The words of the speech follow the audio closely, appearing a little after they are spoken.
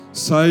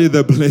Say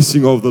the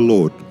blessing of the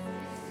Lord.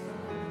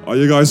 Are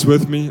you guys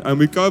with me? And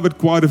we covered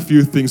quite a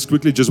few things.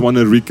 Quickly, just want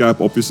to recap,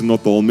 obviously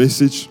not the whole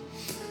message.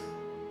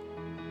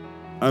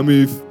 And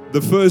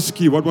the first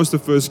key, what was the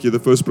first key, the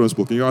first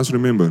principle? Can you guys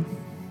remember?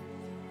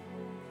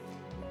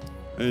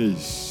 Hey.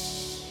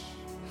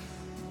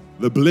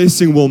 The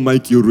blessing will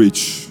make you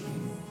rich.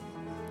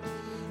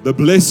 The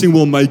blessing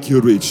will make you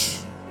rich.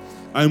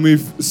 And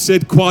we've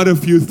said quite a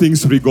few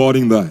things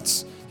regarding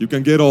that. You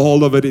can get a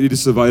hold of it, it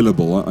is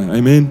available.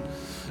 Amen.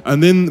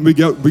 And then we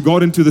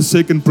got into the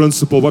second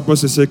principle. What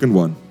was the second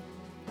one?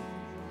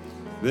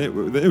 There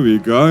we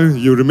go.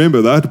 You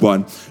remember that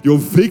one. Your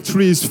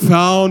victory is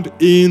found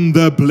in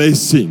the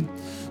blessing.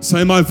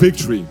 Say, my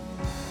victory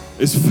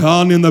is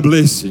found in the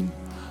blessing.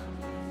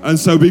 And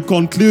so we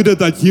concluded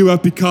that you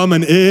have become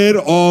an heir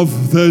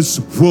of this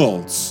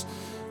world.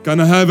 Can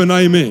I have an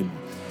amen?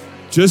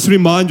 Just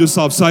remind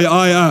yourself, say,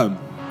 I am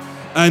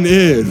an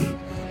heir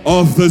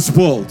of this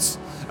world.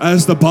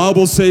 As the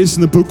Bible says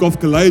in the book of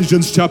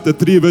Galatians chapter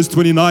 3 verse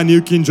 29,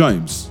 New King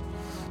James.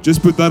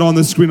 Just put that on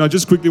the screen. I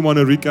just quickly want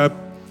to recap,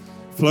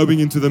 flowing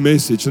into the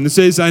message. And it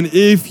says, and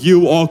if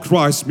you are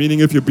Christ, meaning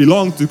if you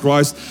belong to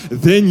Christ,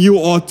 then you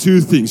are two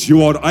things.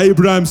 You are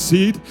Abraham's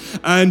seed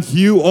and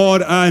you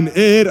are an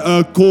heir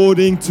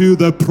according to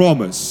the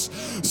promise.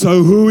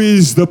 So who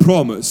is the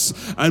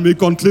promise? And we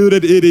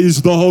concluded it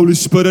is the Holy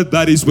Spirit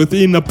that is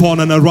within, upon,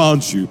 and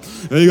around you.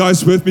 Are you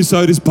guys with me?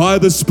 So it is by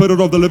the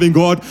Spirit of the living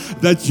God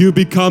that you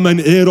become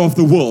an heir of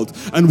the world.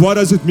 And what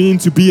does it mean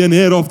to be an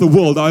heir of the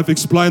world? I've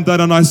explained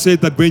that, and I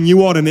said that when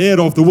you are an heir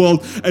of the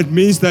world, it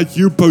means that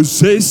you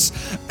possess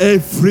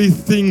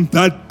everything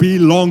that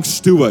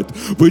belongs to it.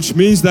 Which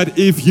means that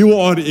if you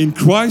are in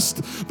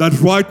Christ, that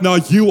right now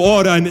you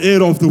are an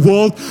heir of the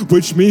world,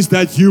 which means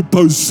that you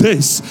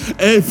possess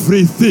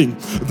everything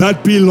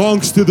that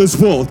belongs to this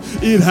world.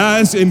 It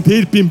has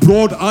indeed been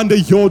brought under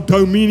your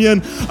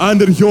dominion,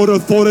 under your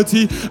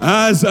authority,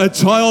 as a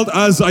child,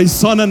 as a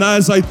son, and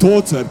as a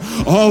daughter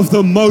of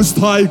the Most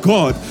High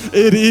God.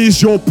 It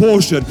is your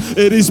portion.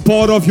 It is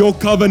part of your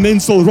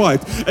covenantal right.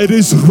 It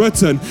is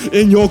written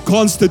in your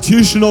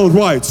constitutional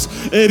rights.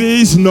 It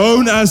is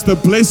known as the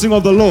blessing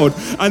of the Lord,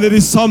 and it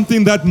is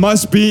something that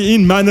must be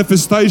in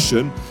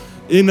manifestation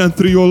in and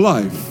through your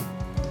life.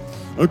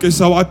 Okay,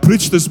 so I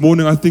preached this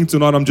morning. I think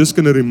tonight I'm just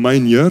going to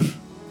remain here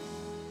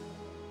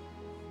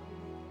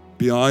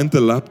behind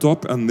the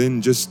laptop and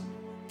then just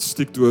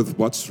stick to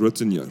what's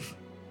written here.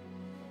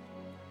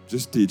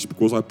 Just teach,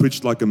 because I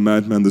preached like a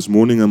madman this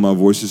morning and my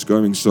voice is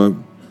going,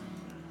 so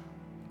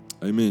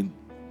amen.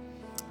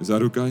 Is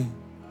that okay?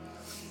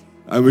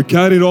 And we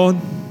carried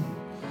on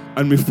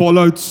and we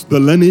followed the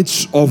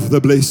lineage of the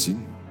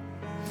blessing.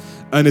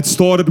 And it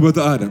started with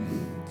Adam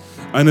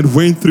and it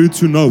went through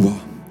to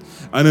Noah.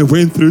 And it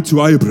went through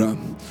to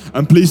Abraham.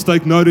 And please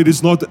take note, it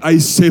is not a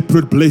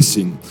separate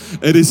blessing.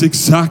 It is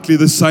exactly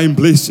the same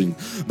blessing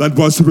that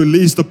was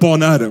released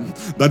upon Adam,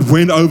 that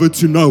went over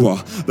to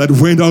Noah, that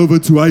went over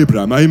to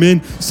Abraham.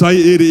 Amen. Say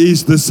it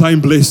is the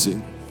same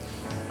blessing.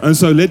 And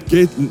so let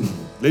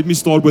me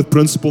start with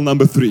principle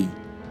number 3.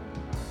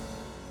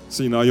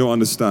 See, now you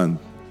understand.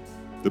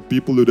 The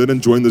people who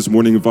didn't join this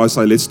morning, if I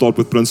say let's start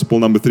with principle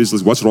number 3,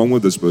 says, what's wrong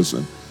with this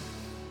person?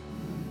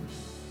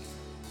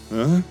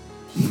 Huh?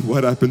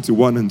 What happened to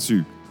 1 and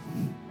 2?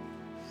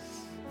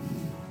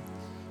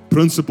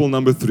 Principle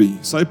number 3.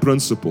 Say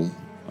principle.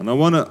 And I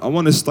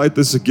want to state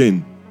this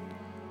again.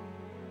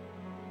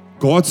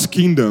 God's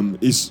kingdom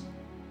is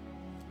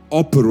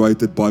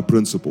operated by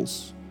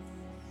principles.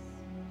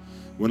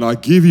 When I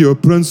give you a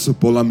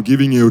principle, I'm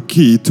giving you a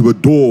key to a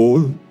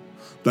door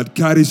that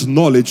carries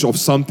knowledge of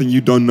something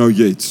you don't know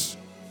yet.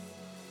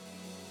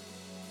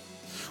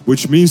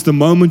 Which means the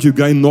moment you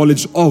gain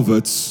knowledge of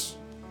it,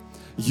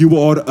 you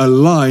are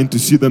aligned to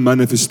see the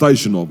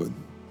manifestation of it.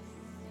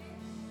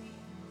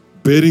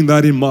 Bearing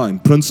that in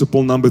mind,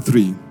 principle number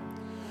 3,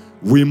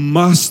 we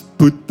must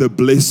put the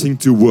blessing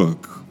to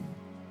work.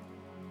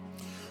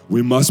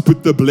 We must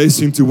put the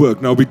blessing to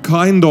work. Now, we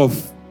kind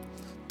of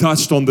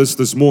touched on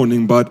this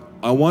morning, but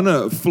I want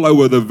to flow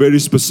with a very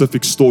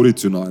specific story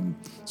tonight.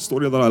 A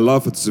story that I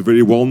love. It's a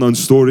very well-known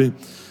story.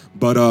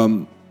 But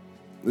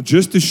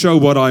just to show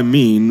what I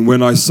mean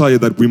when I say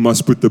that we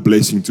must put the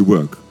blessing to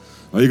work.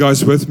 Are you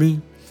guys with me?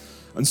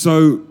 And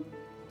so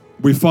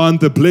we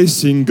find the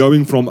blessing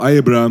going from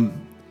Abraham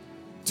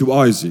to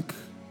Isaac.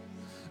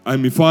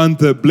 And we find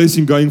the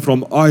blessing going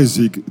from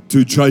Isaac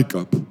to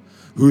Jacob,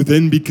 who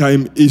then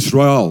became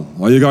Israel.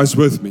 Are you guys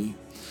with me?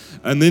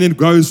 And then it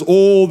goes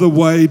all the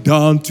way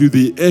down to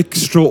the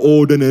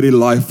extraordinary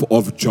life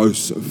of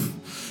Joseph.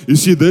 You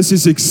see, this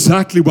is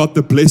exactly what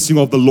the blessing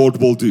of the Lord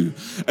will do.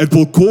 It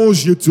will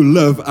cause you to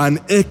live an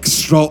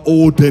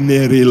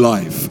extraordinary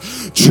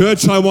life.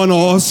 Church, I want to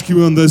ask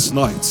you on this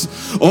night,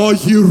 are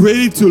you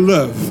ready to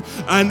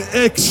live an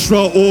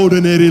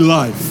extraordinary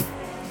life?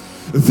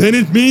 Then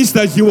it means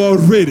that you are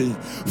ready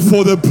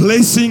for the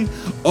blessing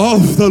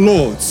of the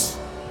Lord.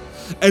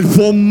 and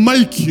will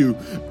make you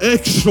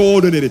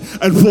extraordinary,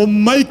 and will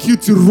make you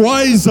to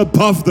rise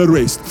above the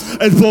rest,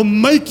 and will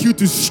make you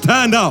to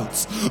stand out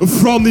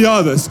from the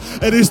others.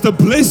 It is the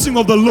blessing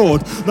of the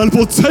Lord that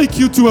will take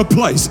you to a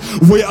place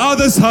where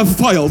others have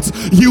failed.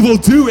 You will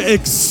do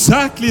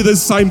exactly the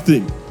same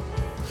thing,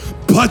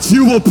 but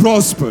you will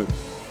prosper.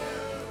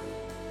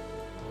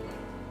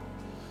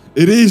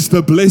 It is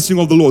the blessing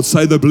of the Lord.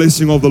 Say the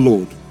blessing of the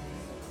Lord.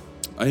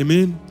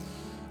 Amen.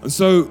 And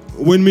so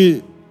when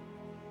we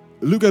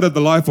look at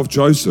the life of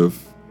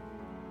Joseph,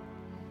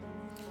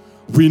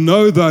 we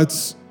know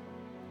that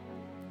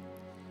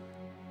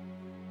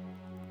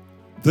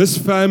this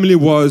family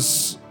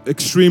was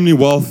extremely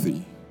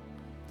wealthy.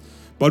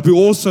 But we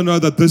also know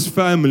that this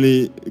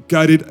family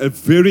carried a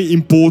very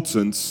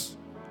important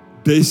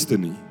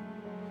destiny.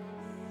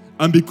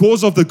 And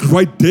because of the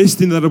great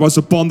destiny that was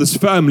upon this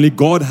family,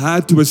 God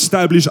had to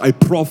establish a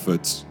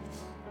prophet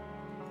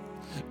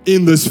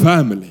in this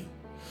family.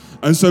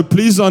 And so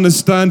please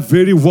understand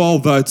very well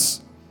that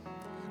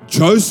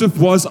Joseph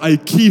was a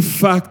key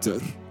factor,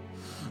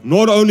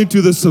 not only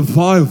to the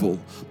survival,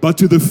 but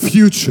to the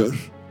future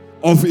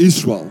of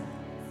Israel.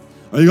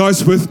 Are you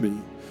guys with me?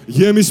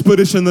 Hear me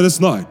spiritually this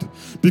night.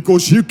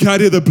 Because you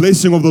carry the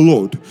blessing of the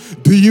Lord.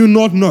 Do you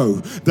not know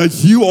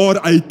that you are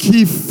a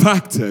key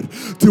factor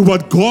to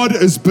what God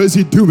is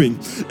busy doing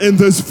in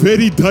this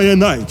very day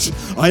and age?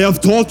 I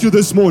have taught you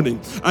this morning,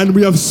 and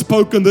we have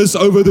spoken this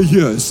over the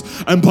years,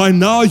 and by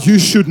now you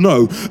should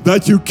know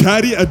that you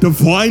carry a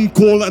divine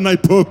call and a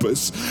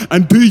purpose.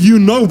 And do you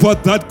know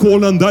what that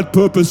call and that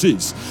purpose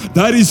is?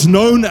 That is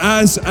known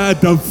as a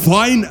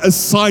divine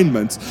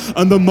assignment.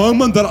 And the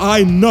moment that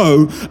I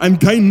know and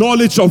gain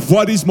knowledge of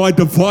what is my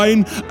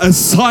divine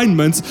assignment,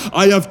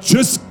 I have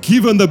just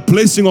given the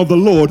blessing of the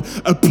Lord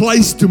a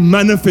place to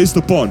manifest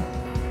upon.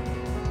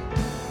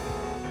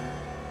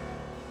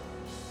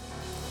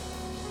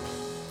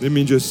 Let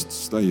me just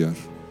stay here.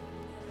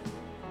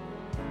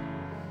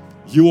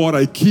 You are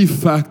a key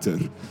factor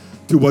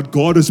to what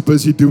God is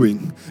busy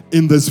doing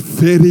in this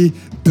very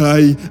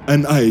day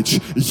and age.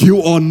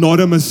 You are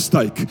not a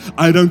mistake.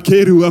 I don't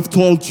care who have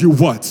told you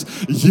what.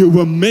 You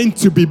were meant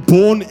to be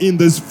born in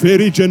this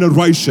very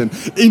generation,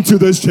 into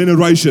this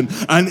generation,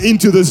 and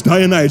into this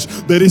day and age.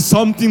 There is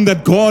something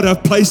that God has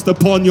placed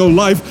upon your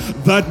life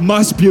that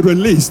must be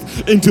released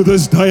into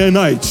this day and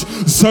age,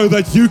 so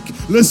that you,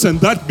 listen,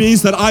 that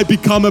means that I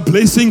become a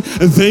blessing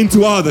then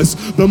to others.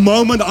 The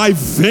moment I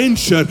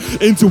venture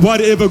into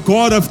whatever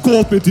God has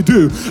called me to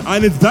do,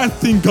 and if that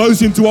thing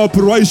goes into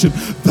operation,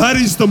 that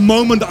is the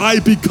moment I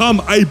become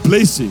a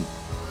blessing.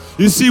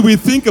 You see, we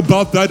think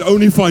about that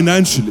only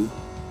financially.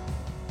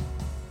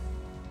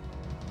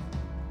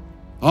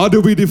 How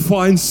do we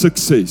define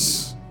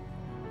success?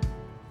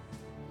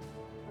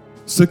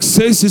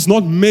 Success is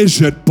not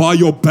measured by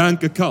your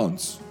bank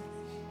accounts.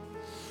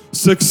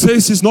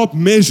 Success is not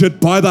measured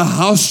by the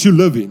house you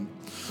live in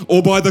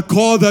or by the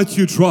car that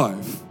you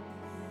drive.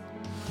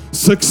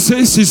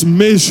 Success is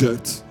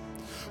measured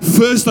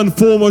first and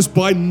foremost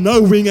by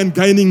knowing and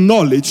gaining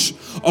knowledge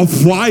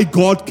of why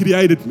God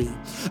created me.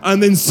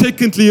 And then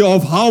secondly,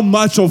 of how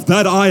much of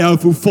that I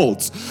have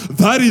fulfilled.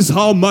 That is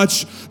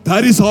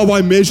how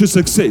I measure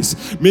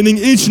success. Meaning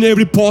each and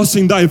every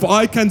passing day, if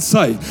I can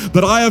say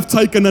that I have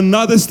taken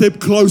another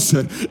step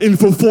closer in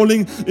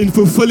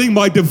fulfilling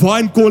my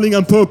divine calling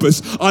and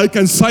purpose, I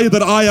can say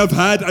that I have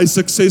had a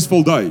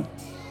successful day.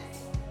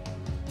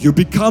 You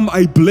become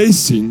a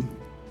blessing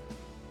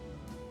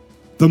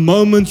the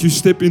moment you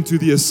step into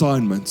the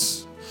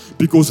assignments,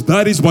 because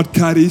that is what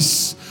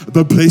carries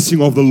the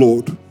blessing of the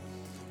Lord.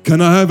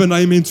 Can I have an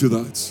amen to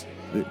that?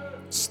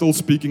 Still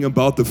speaking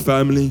about the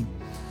family,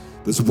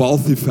 this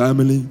wealthy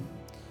family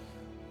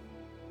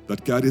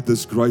that carried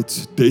this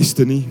great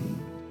destiny.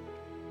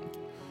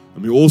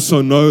 And we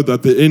also know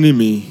that the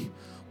enemy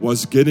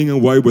was getting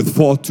away with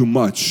far too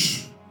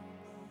much.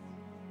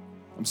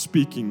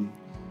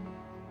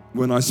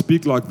 When I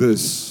speak like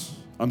this,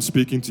 I'm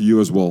speaking to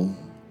you as well.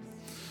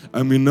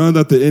 And we know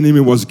that the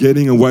enemy was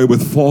getting away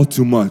with far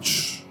too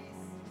much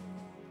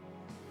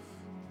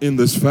in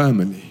this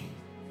family.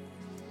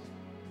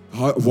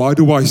 Why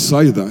do I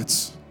say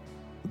that?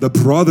 The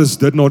brothers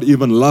did not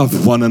even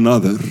love one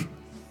another.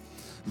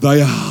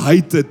 They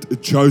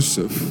hated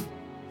Joseph.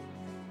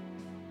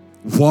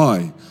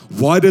 Why?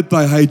 Why did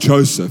they hate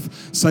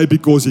Joseph? Say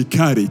because he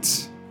carried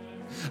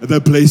the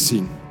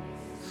blessing.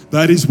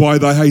 That is why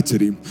they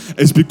hated him.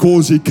 It's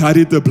because he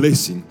carried the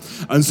blessing.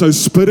 And so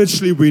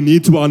spiritually we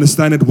need to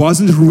understand it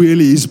wasn't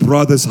really his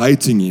brothers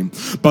hating him,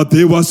 but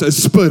there was a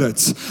spirit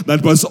that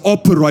was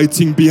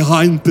operating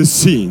behind the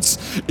scenes,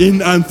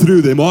 in and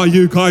through them. Are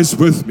you guys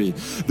with me?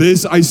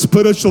 There's a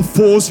spiritual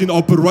force in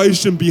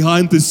operation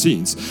behind the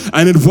scenes.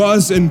 And it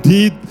was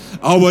indeed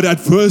our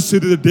adversary,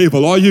 the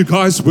devil. Are you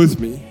guys with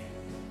me?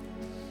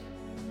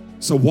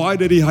 So why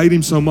did he hate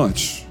him so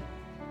much?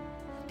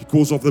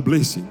 Because of the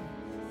blessing.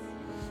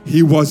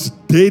 He was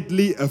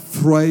deadly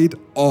afraid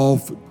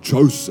of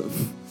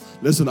Joseph.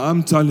 Listen,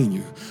 I'm telling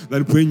you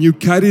that when you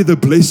carry the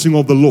blessing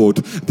of the Lord,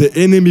 the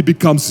enemy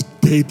becomes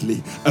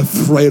deadly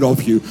afraid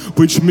of you,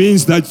 which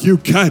means that you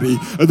carry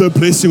the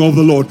blessing of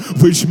the Lord,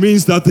 which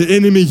means that the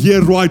enemy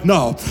here right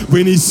now,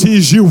 when he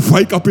sees you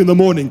wake up in the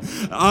morning,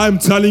 I'm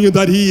telling you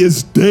that he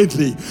is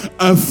deadly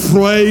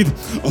afraid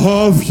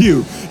of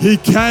you. He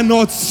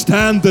cannot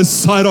stand the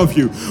sight of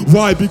you.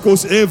 Why?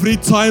 Because every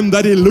time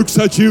that he looks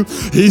at you,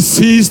 he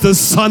sees the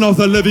Son of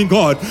the living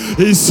God.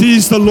 He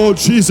sees the Lord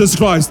Jesus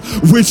Christ,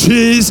 which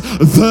is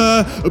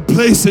the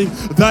blessing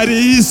that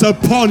is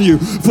upon you.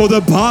 For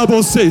the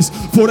Bible says,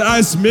 for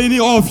as many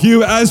of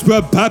you as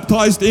were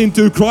baptized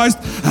into Christ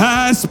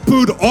has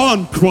put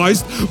on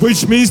Christ,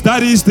 which means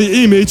that is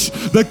the image,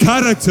 the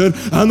character,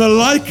 and the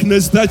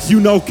likeness that you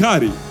now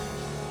carry.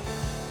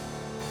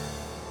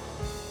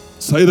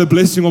 Say, the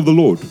blessing of the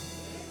Lord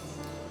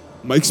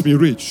makes me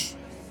rich.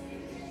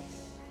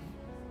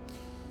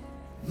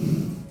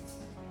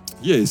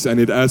 Yes, and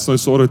it adds no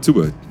sorrow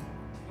to it.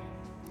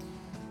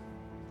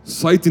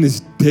 Satan is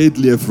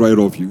deadly afraid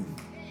of you.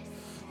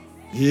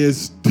 He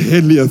is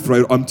deadly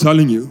afraid. I'm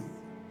telling you,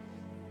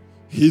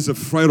 he's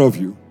afraid of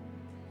you.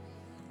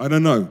 I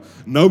don't know.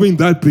 Knowing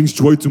that brings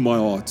joy to my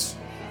heart.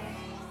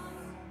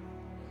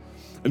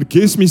 And it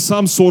gives me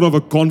some sort of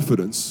a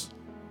confidence.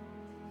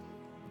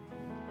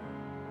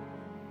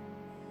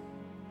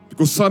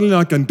 Because suddenly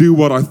I can do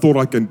what I thought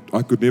I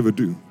could never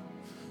do.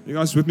 You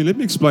guys with me? Let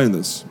me explain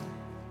this.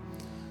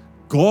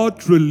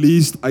 God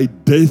released a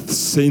death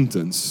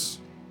sentence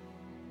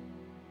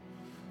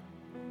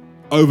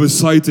over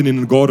Satan in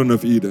the Garden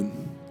of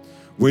Eden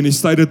when he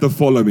stated the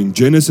following.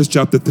 Genesis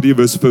chapter 3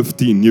 verse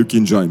 15, New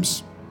King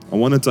James. I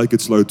want to take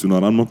it slow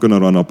tonight. I'm not going to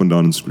run up and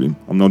down and scream.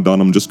 I'm not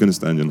done. I'm just going to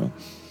stand here now.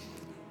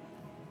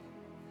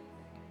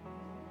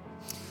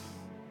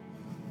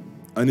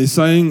 And he's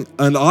saying,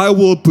 and I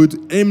will put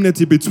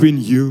enmity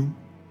between you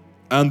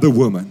and the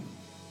woman,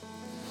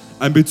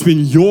 and between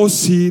your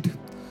seed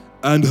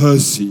and her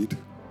seed.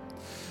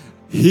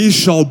 He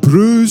shall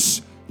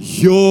bruise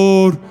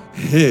your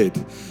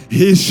head.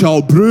 He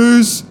shall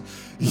bruise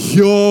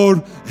your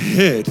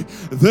head.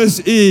 This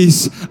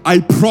is a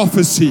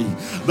prophecy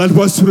that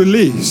was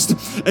released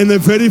in the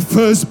very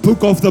first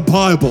book of the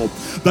Bible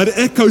that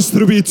echoes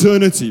through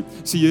eternity.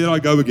 See, here I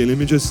go again. I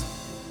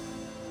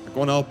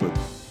can't help it.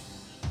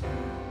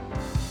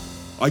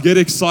 I get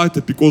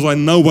excited because I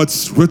know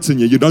what's written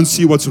here. You don't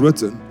see what's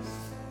written.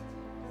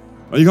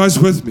 Are you guys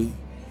with me?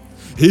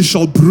 He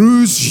shall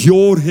bruise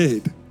your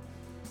head.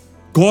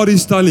 God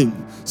is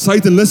telling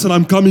Satan, listen,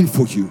 I'm coming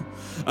for you.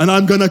 And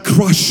I'm going to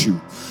crush you.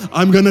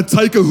 I'm going to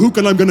take a hook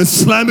and I'm going to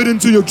slam it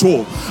into your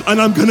jaw.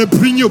 And I'm going to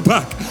bring you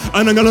back.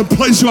 And I'm going to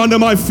place you under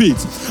my feet.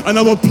 And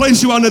I will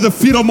place you under the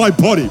feet of my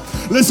body.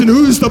 Listen,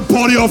 who's the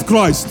body of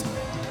Christ?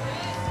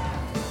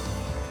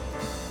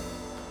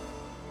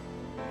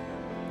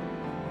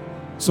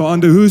 So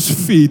under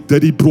whose feet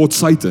did he brought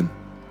Satan?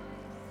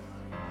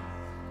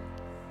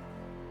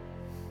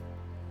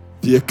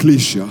 The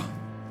ecclesia,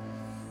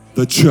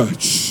 the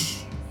church,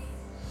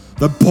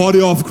 the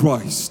body of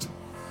Christ.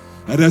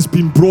 It has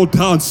been brought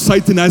down.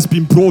 Satan has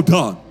been brought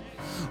down.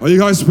 Are you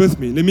guys with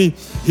me?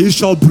 He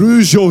shall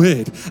bruise your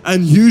head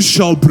and you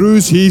shall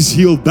bruise his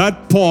heel.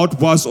 That part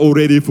was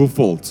already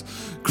fulfilled.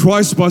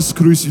 Christ was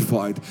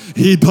crucified.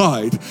 He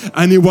died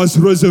and he was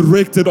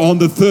resurrected on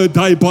the third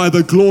day by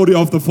the glory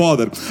of the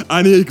Father.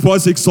 And he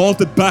was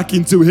exalted back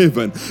into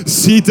heaven,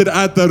 seated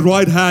at the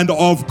right hand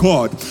of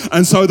God.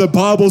 And so the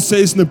Bible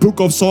says in the book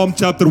of Psalm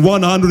chapter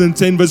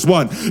 110 verse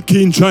 1,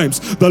 King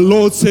James, the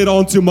Lord said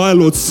unto my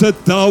Lord,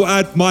 sit thou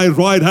at my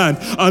right hand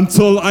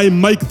until I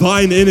make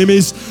thine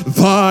enemies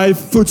thy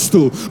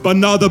footstool. But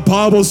now the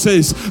Bible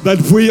says that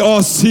we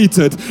are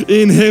seated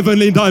in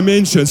heavenly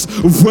dimensions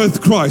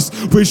with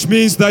Christ, which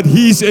means that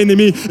his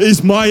enemy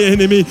is my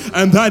enemy,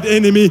 and that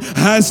enemy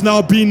has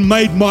now been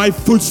made my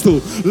footstool.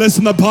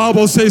 Listen, the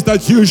Bible says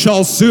that you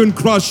shall soon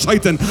crush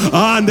Satan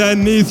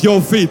underneath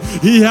your feet.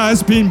 He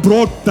has been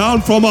brought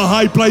down from a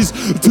high place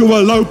to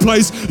a low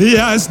place. He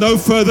has no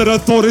further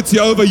authority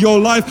over your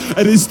life.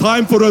 It is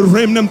time for a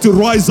remnant to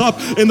rise up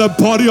in the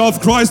body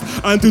of Christ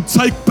and to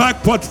take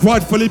back what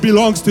rightfully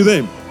belongs to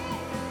them.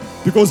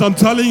 Because I'm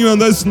telling you on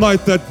this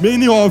night that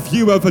many of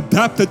you have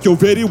adapted your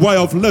very way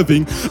of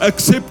living,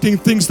 accepting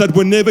things that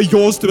were never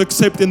yours to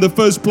accept in the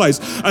first place.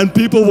 And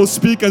people will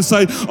speak and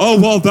say,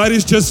 oh, well, that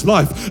is just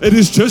life. It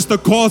is just the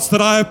cards that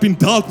I have been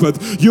dealt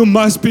with. You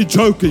must be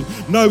joking.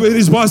 No,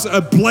 it was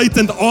a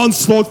blatant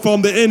onslaught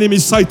from the enemy,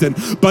 Satan.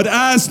 But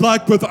as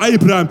like with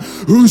Abraham,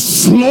 who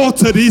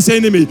slaughtered his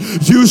enemy,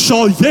 you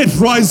shall yet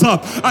rise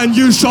up and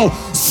you shall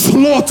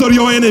slaughter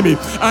your enemy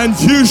and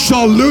you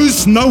shall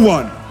lose no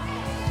one.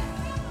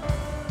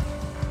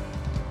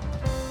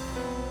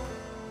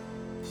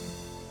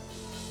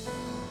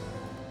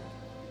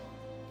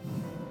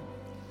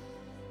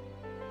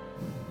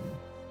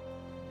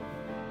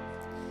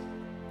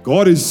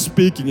 God is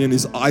speaking and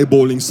He's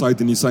eyeballing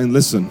Satan. He's saying,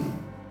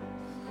 listen,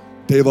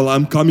 devil,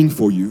 I'm coming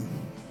for you.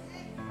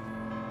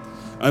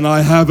 And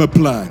I have a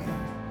plan.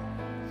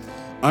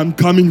 I'm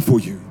coming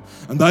for you.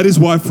 And that is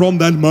why from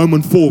that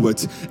moment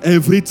forward,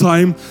 every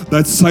time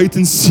that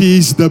Satan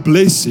sees the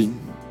blessing,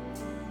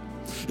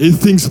 He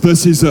thinks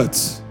this is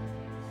it.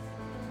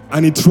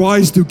 And he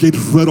tries to get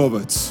rid of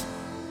it.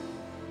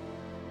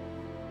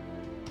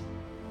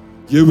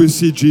 Here we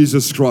see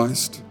Jesus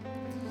Christ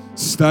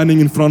standing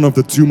in front of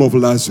the tomb of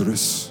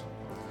Lazarus.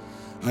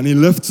 And he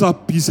lifts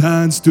up his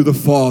hands to the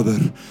Father.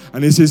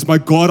 And he says, my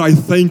God, I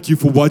thank you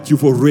for what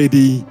you've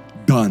already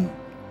done.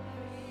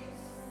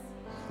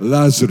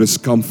 Lazarus,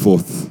 come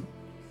forth.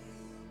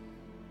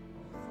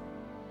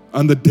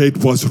 And the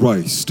dead was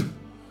raised.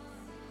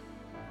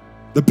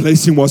 The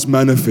blessing was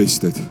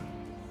manifested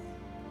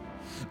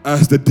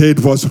as the dead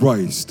was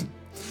raised.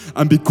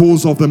 And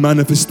because of the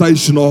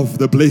manifestation of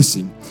the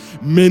blessing,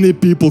 many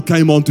people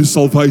came onto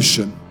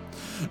salvation.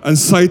 And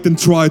Satan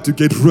tried to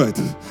get rid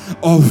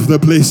of the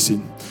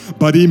blessing.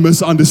 But he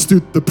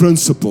misunderstood the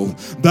principle.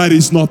 That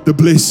is not the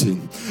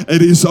blessing.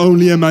 It is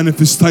only a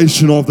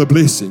manifestation of the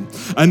blessing.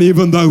 And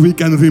even though we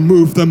can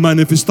remove the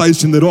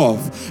manifestation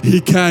thereof, he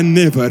can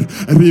never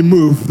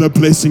remove the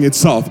blessing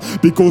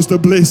itself. Because the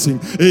blessing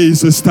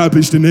is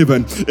established in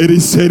heaven. It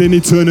is set in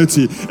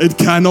eternity. It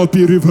cannot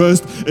be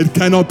reversed. It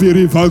cannot be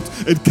revoked.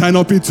 It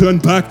cannot be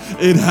turned back.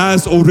 It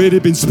has already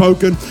been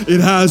spoken.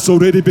 It has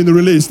already been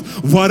released.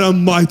 What a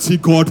mighty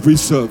God we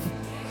serve.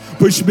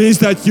 Which means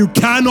that you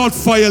cannot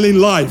fail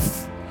in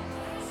life.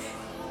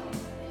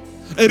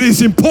 It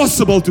is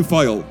impossible to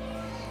fail.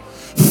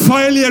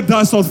 Failure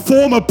does not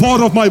form a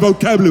part of my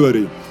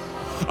vocabulary.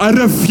 I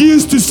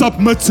refuse to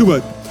submit to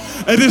it.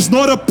 It is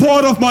not a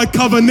part of my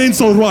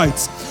covenantal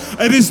rights.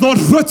 It is not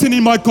written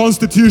in my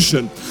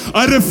constitution.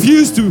 I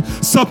refuse to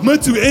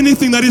submit to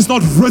anything that is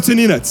not written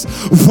in it.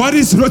 What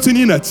is written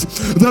in it?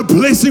 The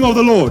blessing of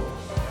the Lord.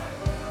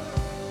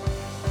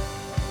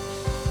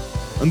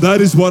 And that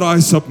is what I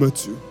submit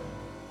to.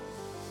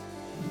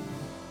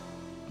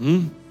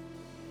 And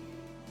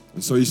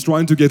so he's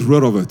trying to get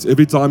rid of it.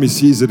 Every time he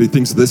sees it, he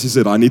thinks, this is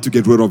it. I need to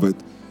get rid of it.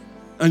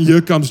 And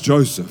here comes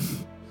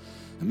Joseph.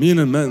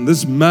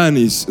 This man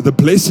is, the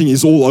blessing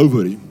is all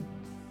over him.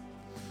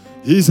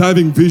 He's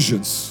having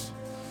visions.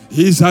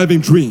 He's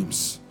having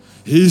dreams.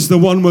 He's the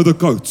one with the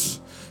coat.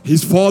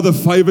 His father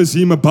favors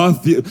him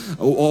above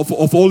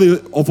of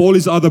all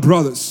his other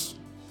brothers.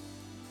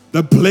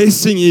 The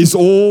blessing is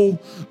all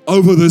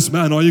over this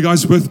man. Are you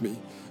guys with me?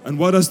 And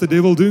what does the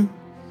devil do?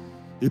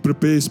 He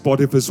prepares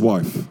Potiphar's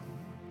wife.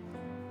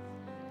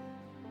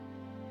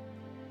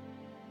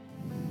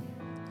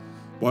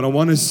 What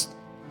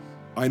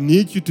I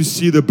need you to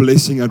see the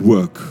blessing at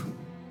work.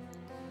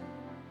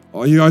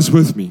 Are you guys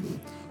with me?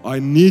 I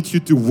need you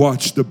to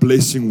watch the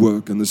blessing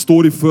work. And the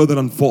story further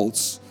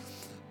unfolds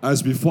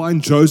as we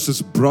find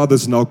Joseph's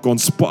brothers now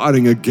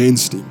conspiring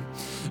against him.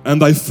 And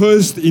they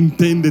first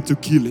intended to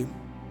kill him.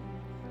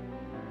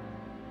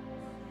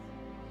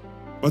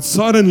 But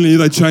suddenly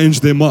they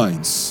changed their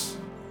minds.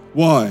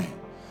 Why?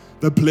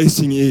 The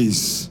blessing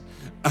is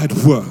at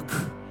work.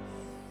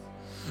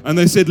 And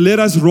they said, let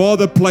us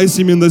rather place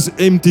him in this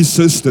empty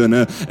cistern,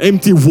 an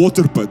empty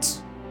water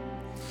pit.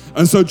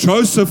 And so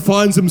Joseph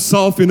finds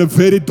himself in a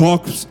very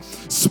dark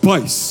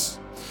space,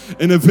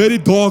 in a very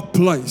dark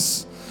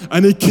place.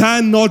 And he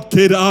cannot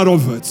get out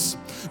of it.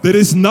 There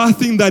is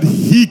nothing that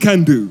he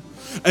can do.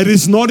 It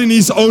is not in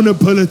his own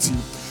ability.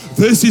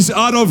 This is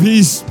out of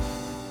his...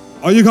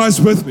 Are you guys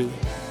with me?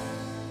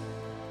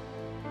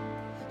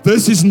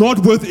 This is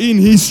not within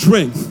his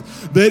strength.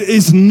 There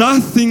is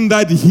nothing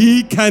that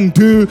he can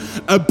do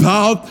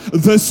about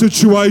the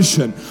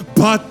situation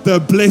but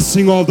the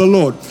blessing of the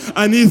Lord.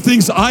 And he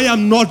thinks, I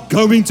am not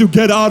going to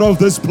get out of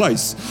this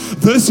place.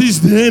 This is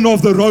the end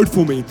of the road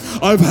for me.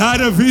 I've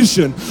had a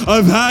vision.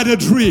 I've had a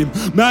dream.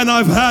 Man,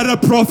 I've had a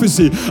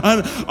prophecy.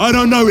 And I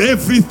don't know,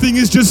 everything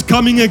is just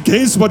coming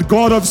against what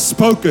God has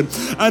spoken.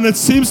 And it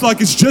seems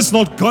like it's just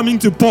not coming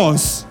to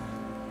pass.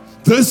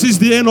 This is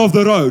the end of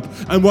the road.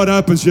 And what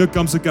happens? Here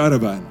comes a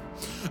caravan.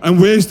 And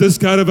where's this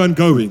caravan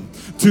going?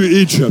 To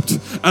Egypt.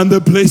 And the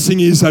blessing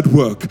is at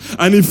work.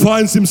 And he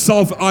finds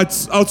himself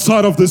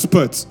outside of this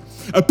pit.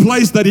 A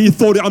place that he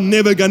thought, I'm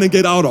never going to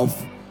get out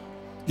of.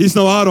 He's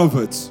now out of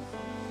it.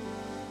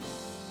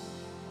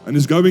 And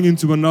he's going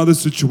into another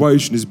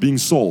situation. He's being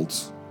sold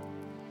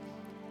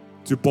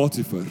to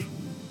Potiphar,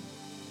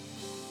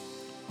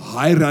 a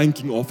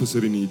high-ranking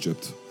officer in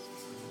Egypt.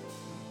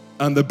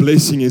 And the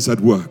blessing is at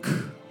work.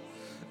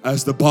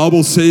 As the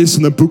Bible says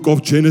in the book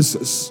of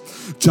Genesis,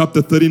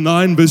 chapter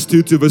 39, verse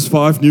 2 to verse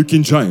 5, New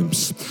King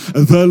James.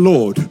 The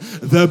Lord,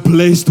 the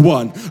blessed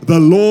one, the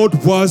Lord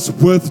was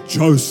with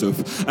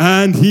Joseph,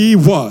 and he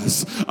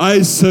was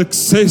a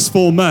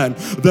successful man.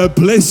 The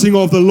blessing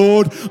of the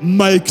Lord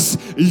makes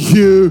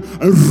you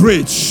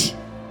rich.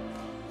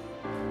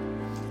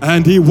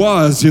 And he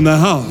was in the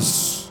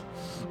house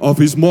of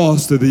his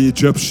master, the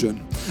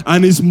Egyptian.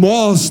 And his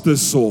master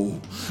saw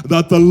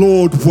that the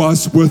Lord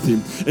was with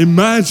him.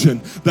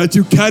 Imagine that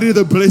you carry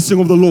the blessing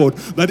of the Lord,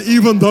 that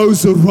even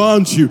those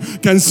around you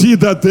can see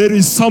that there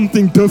is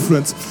something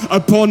different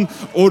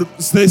or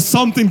there's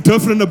something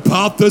different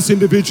about this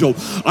individual.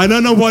 I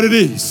don't know what it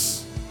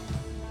is,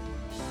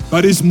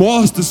 but his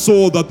master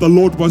saw that the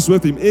Lord was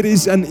with him. It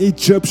is an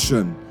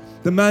Egyptian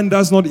The man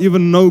does not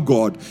even know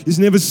God. He's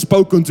never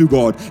spoken to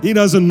God. He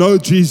doesn't know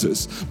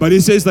Jesus. But he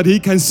says that he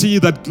can see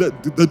that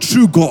the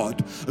true God,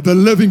 the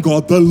living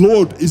God, the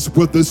Lord is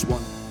with this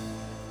one.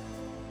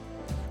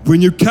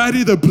 When you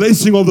carry the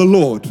blessing of the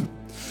Lord,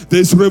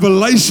 there's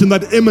revelation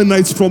that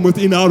emanates from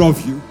within out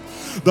of you.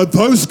 That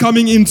those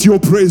coming into your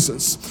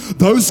presence,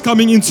 those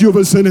coming into your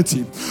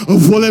vicinity,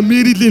 will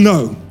immediately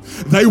know.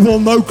 They will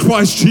know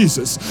Christ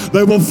Jesus.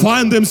 They will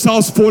find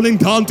themselves falling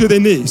down to their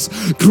knees,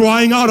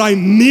 crying out, I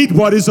need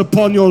what is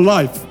upon your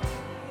life.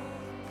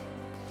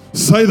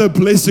 Say the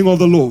blessing of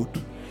the Lord.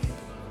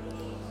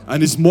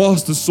 And his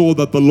master saw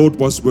that the Lord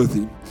was with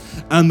him,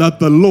 and that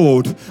the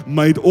Lord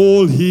made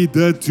all he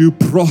did to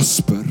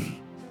prosper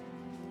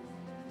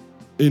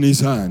in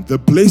his hand. The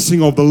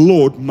blessing of the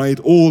Lord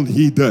made all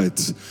he did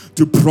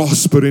to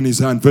prosper in his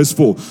hand. Verse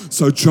 4.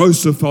 So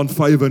Joseph found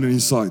favor in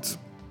his sight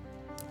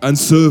and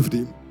served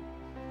him.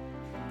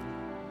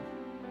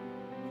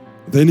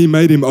 Then he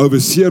made him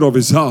overseer of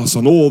his house,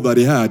 and all that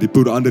he had he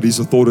put under his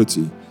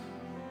authority.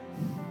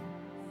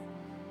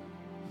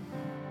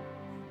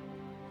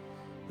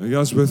 Are you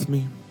guys with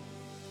me?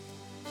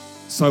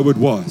 So it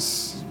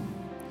was,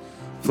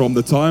 from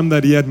the time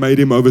that he had made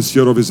him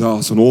overseer of his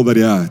house and all that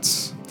he had,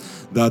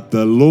 that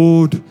the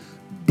Lord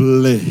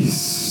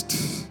blessed.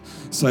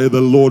 Say,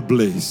 the Lord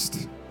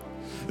blessed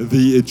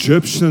the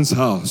Egyptian's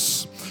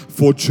house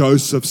for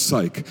Joseph's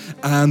sake.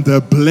 And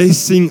the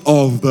blessing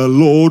of the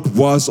Lord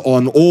was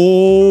on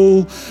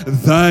all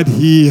that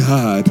he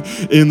had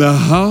in the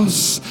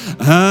house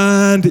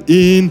and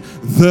in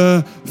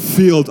the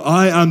field.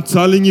 I am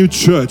telling you,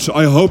 church,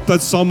 I hope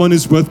that someone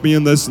is with me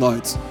in this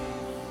night.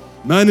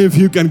 Man, if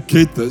you can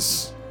get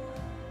this,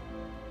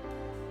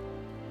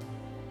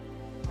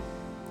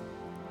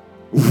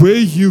 where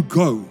you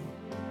go,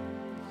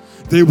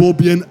 there will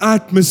be an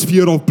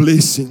atmosphere of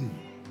blessing.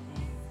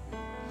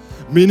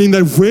 Meaning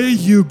that where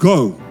you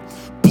go,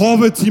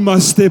 poverty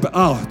must step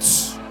out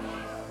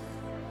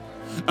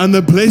and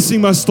the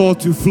blessing must start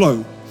to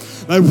flow.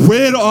 And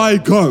where I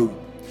go,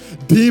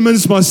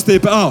 demons must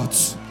step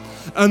out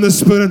and the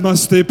Spirit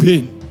must step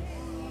in.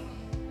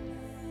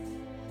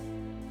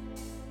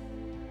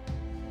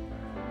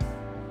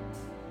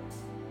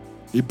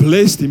 He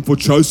blessed him for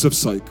Joseph's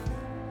sake.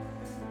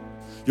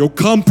 Your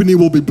company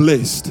will be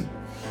blessed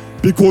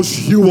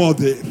because you are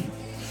there,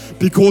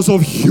 because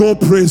of your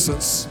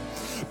presence,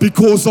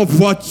 because of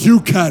what you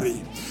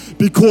carry,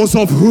 because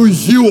of who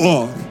you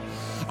are.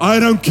 I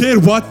don't care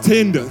what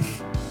tender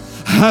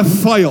have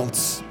failed,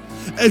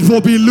 it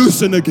will be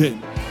loosened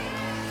again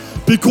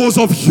because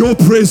of your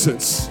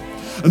presence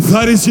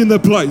that is in the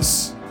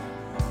place.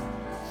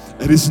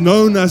 It is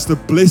known as the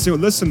blessing.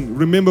 Listen,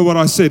 remember what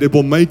I said, it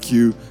will make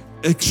you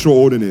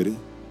extraordinary.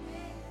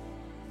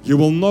 You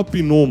will not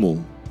be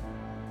normal.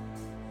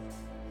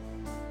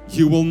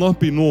 You will not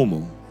be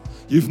normal.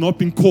 You've not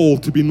been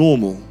called to be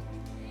normal.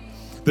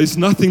 There's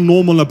nothing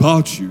normal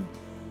about you.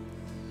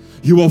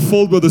 You are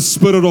filled with the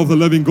Spirit of the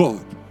living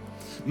God.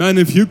 Man,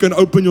 if you can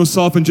open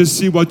yourself and just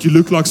see what you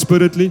look like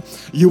spiritually,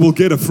 you will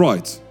get a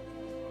fright.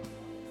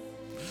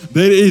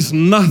 There is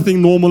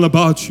nothing normal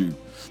about you.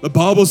 The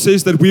Bible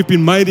says that we've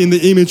been made in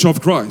the image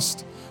of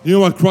Christ. You know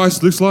what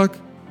Christ looks like?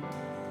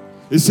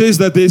 It says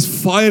that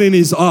there's fire in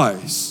his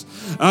eyes.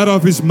 Out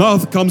of his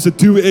mouth comes a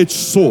two-edged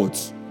sword.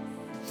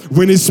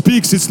 When he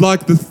speaks, it's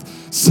like the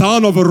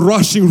sound of a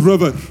rushing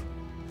river.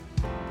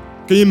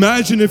 Can you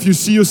imagine if you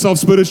see yourself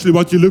spiritually,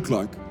 what you look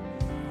like?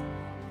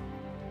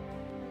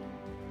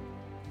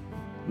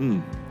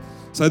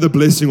 Say the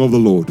blessing of the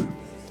Lord.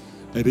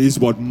 It is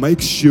what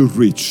makes you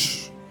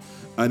rich,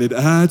 and it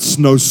adds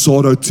no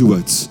sorrow to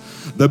it.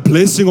 The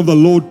blessing of the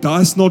Lord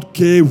does not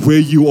care where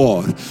you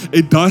are.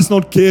 It does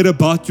not care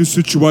about your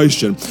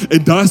situation.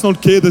 It does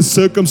not care the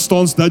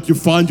circumstance that you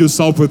find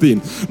yourself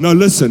within. Now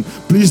listen,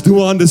 please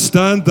do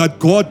understand that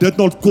God did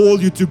not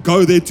call you to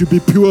go there to be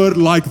pure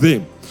like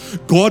them.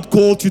 God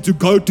called you to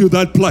go to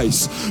that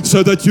place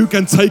so that you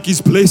can take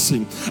his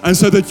blessing, and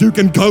so that you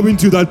can go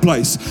into that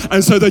place,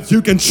 and so that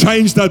you can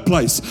change that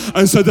place,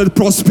 and so that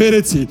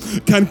prosperity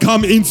can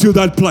come into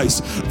that place.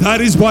 That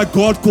is why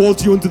God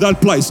called you into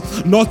that place.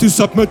 Not to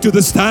submit to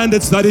the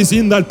standards that is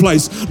in that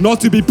place,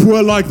 not to be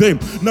poor like them.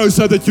 No,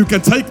 so that you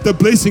can take the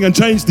blessing and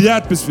change the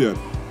atmosphere.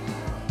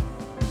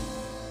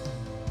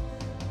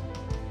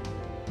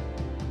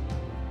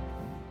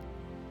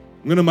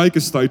 I'm going to make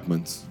a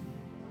statement.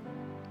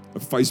 A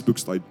Facebook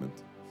statement.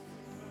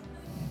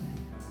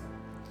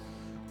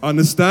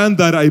 Understand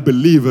that a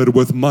believer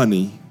with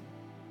money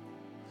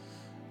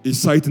is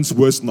Satan's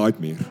worst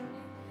nightmare.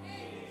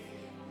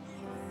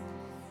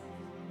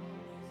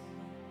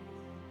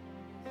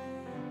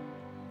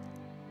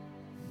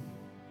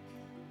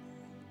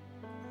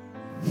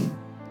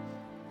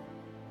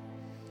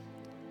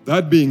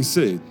 That being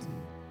said,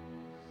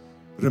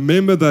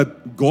 remember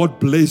that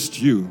God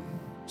blessed you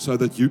so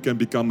that you can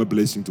become a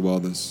blessing to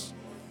others.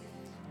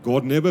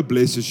 God never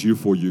blesses you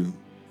for you.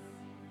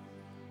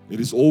 It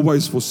is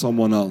always for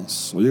someone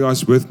else. Are you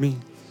guys with me?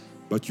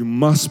 But you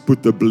must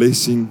put the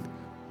blessing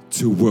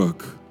to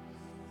work.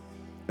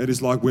 It is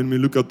like when we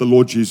look at the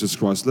Lord Jesus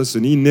Christ.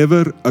 Listen, He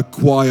never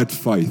acquired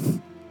faith.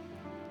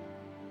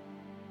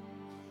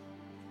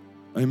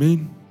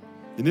 Amen.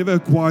 He never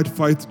acquired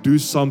faith to do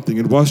something.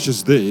 It was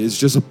just there. It's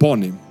just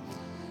upon Him.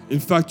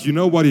 In fact, you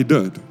know what He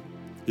did?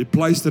 He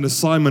placed an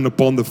assignment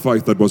upon the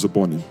faith that was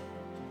upon Him.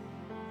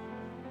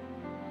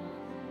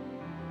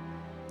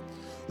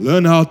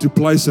 Learn how to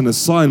place an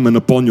assignment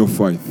upon your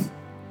faith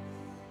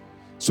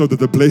so that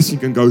the blessing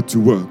can go to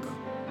work.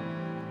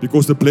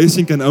 Because the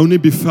blessing can only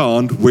be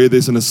found where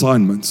there's an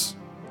assignment.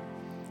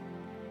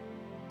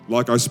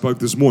 Like I spoke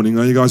this morning,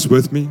 are you guys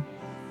with me?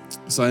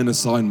 Saying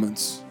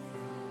assignments.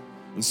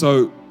 And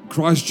so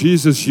Christ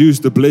Jesus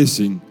used the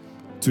blessing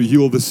to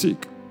heal the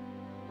sick.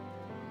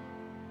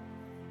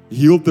 He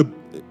used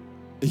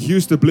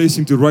the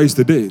blessing to raise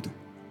the dead,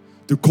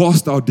 to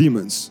cast out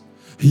demons.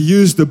 He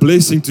used the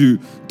blessing to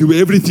do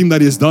everything that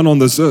He has done on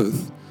this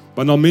earth.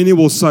 But now many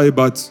will say,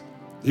 but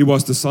He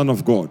was the Son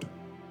of God.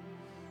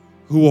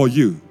 Who are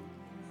you?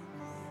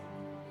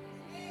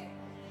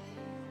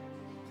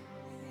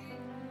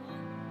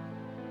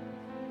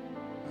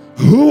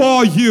 Who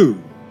are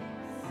you?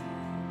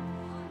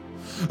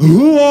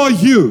 Who are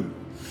you?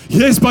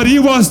 Yes, but He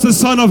was the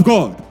Son of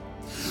God.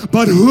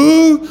 But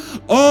who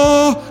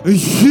are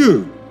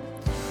you?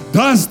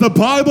 Does the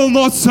Bible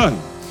not say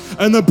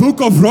in the book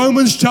of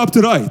Romans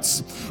chapter 8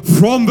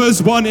 from verse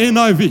 1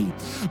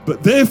 NIV,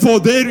 but therefore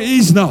there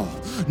is now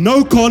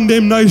no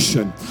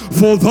condemnation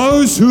for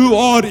those who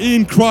are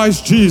in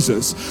Christ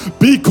Jesus,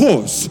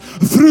 because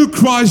through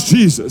Christ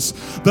Jesus,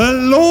 the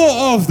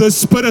law of the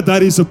Spirit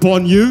that is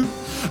upon you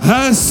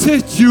has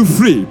set you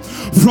free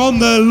from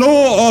the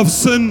law of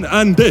sin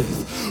and death.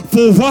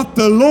 For what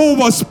the law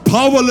was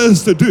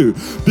powerless to do,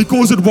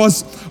 because it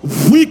was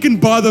weakened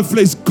by the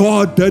flesh,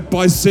 God did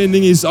by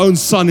sending His own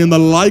Son in the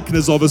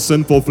likeness of a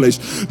sinful flesh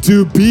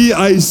to be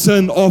a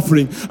sin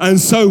offering. And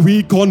so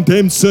He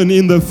condemned sin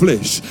in the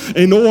flesh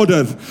in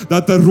order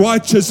that the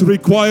righteous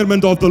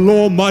requirement of the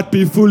law might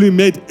be fully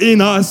met in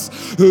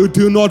us who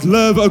do not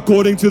live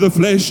according to the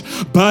flesh,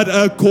 but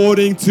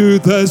according to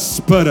the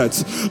Spirit.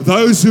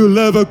 Those who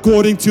live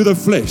according to the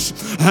flesh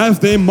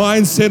have their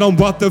mind set on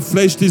what the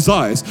flesh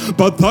desires,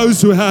 but those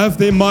who have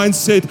their mind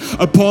set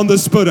upon the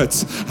Spirit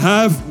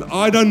have,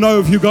 I don't know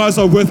if you guys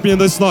are with me in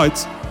this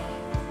night.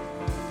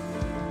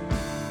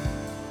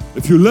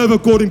 If you live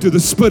according to the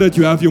Spirit,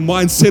 you have your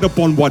mind set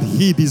upon what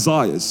He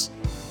desires.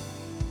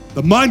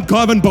 The mind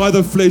governed by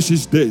the flesh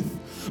is death,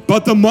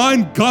 but the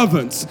mind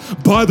governed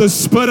by the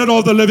Spirit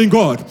of the living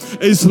God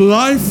is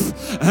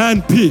life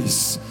and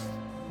peace.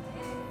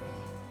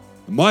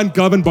 The mind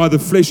governed by the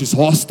flesh is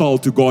hostile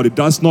to God. It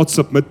does not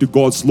submit to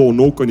God's law,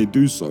 nor can it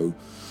do so.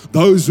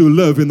 Those who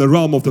live in the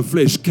realm of the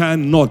flesh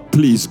cannot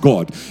please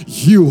God.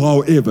 You,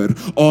 however,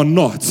 are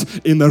not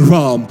in the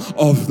realm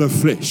of the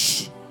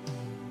flesh,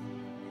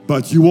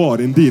 but you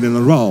are indeed in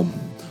the realm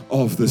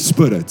of the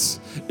Spirit,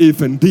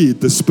 if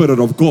indeed the Spirit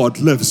of God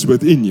lives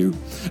within you.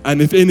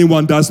 And if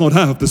anyone does not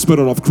have the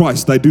Spirit of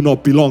Christ, they do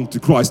not belong to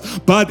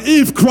Christ. But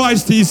if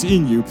Christ is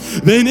in you,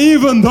 then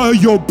even though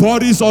your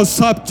bodies are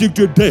subject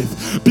to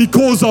death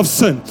because of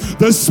sin,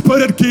 the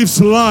Spirit gives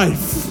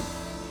life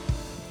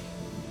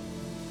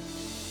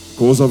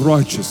because of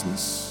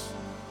righteousness.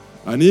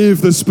 And if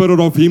the Spirit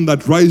of Him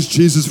that raised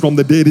Jesus from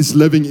the dead is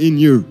living in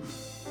you,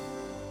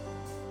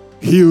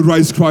 He who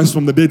raised Christ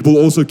from the dead will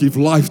also give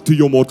life to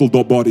your mortal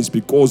bodies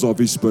because of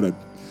His Spirit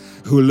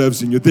who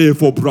lives in you.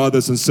 Therefore,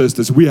 brothers and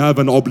sisters, we have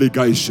an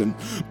obligation,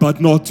 but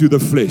not to the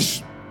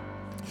flesh,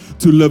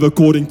 to live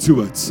according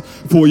to it.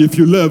 For if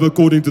you live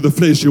according to the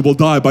flesh, you will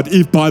die. But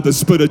if by the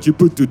Spirit you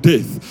put to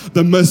death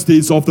the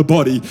misdeeds of the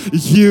body,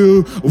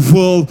 you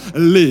will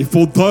live.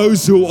 For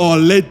those who are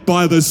led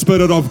by the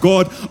Spirit of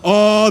God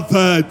are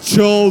the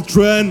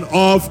children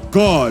of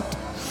God.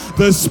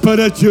 The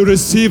Spirit you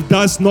receive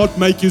does not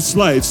make you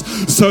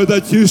slaves, so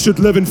that you should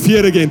live in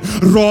fear again.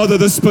 Rather,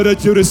 the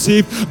Spirit you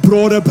received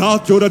brought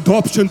about your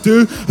adoption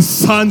to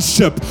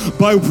sonship,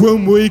 by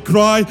whom we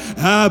cry,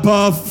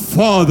 Abba,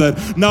 Father.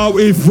 Now,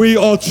 if we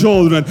are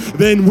children,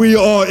 then we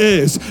are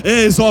heirs,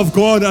 heirs of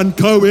God and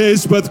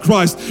co-heirs with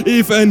Christ,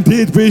 if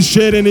indeed we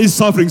share in His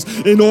sufferings,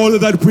 in order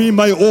that we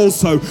may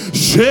also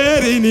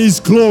share in His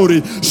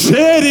glory,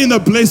 share in the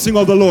blessing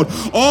of the Lord.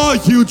 Are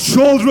you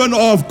children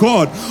of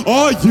God?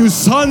 Are you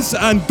sons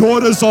and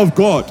daughters of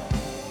God?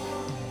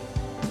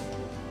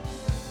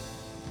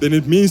 Then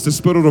it means the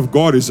Spirit of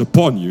God is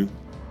upon you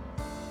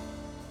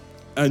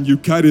and you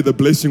carry the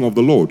blessing of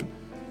the Lord.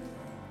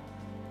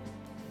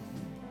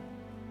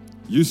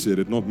 You said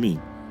it, not me.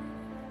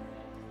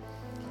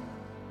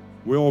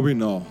 Where are we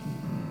now?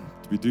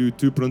 We do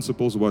 2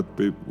 principles, what,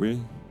 babe? Where?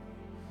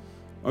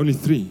 Only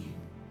 3.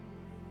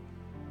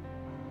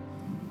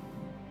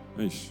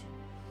 Eish.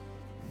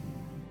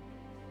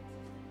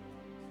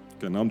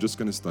 Okay, now I'm just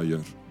going to stay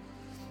here.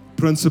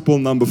 Principle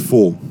number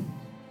 4.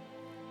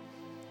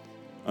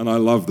 And I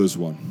love this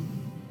one.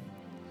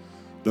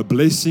 The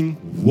blessing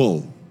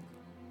will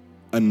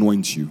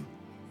anoint you.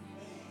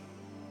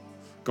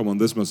 Come on,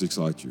 this must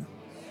excite you.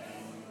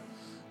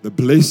 The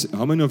blessing.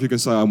 How many of you can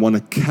say, I want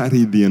to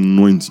carry the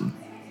anointing?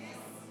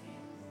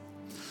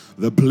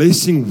 The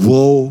blessing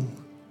will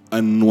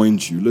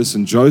anoint you.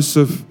 Listen,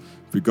 Joseph,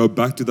 if we go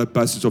back to that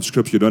passage of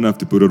scripture, you don't have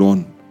to put it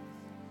on.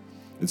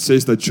 It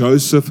says that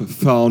Joseph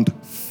found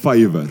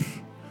favor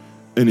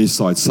in his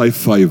sight. Say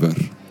favor.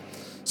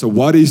 So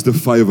what is the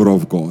favor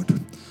of God?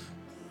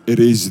 It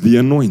is the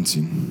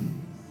anointing.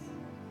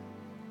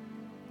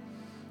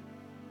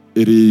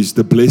 It is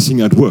the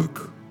blessing at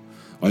work.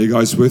 Are you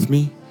guys with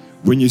me?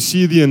 When you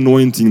see the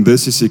anointing,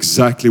 this is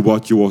exactly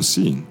what you are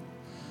seeing.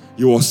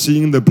 You are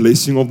seeing the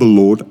blessing of the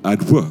Lord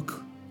at work.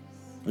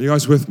 Are you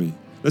guys with me?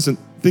 Listen,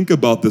 think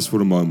about this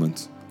for a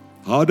moment.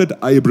 How did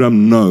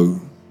Abraham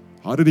know?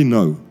 How did he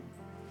know?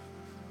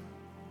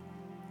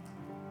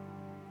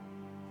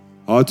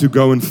 How to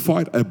go and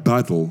fight a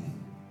battle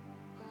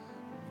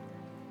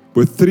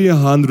with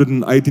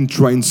 318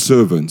 trained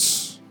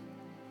servants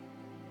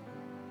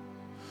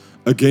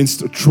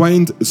against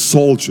trained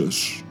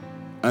soldiers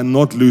and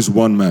not lose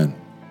one man?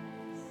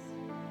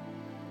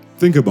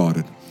 Think about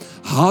it.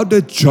 How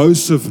did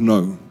Joseph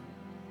know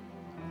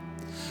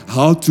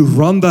how to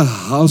run the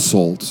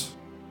household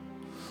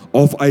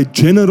of a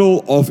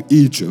general of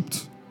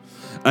Egypt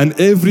and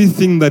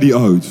everything that he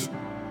owed?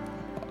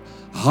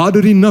 How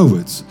did he know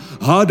it?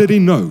 How did he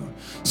know?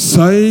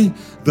 Say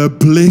the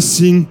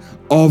blessing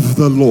of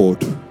the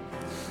Lord.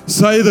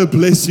 Say the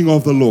blessing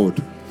of the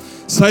Lord.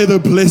 Say the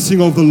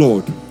blessing of the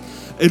Lord.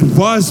 It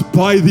was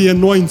by the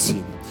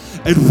anointing.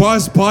 It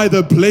was by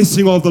the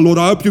blessing of the Lord.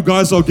 I hope you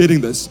guys are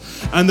getting this.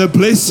 And the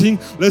blessing,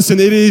 listen,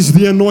 it is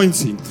the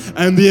anointing.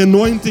 And the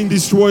anointing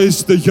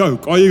destroys the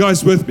yoke. Are you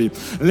guys with me?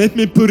 Let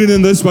me put it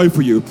in this way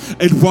for you.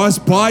 It was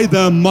by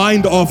the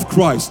mind of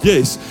Christ.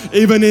 Yes,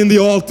 even in the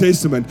Old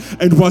Testament,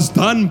 it was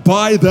done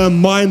by the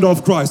mind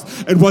of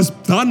Christ. It was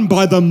done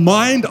by the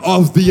mind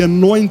of the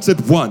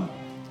anointed one.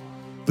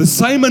 The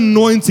same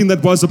anointing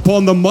that was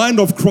upon the mind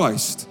of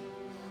Christ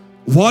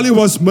while he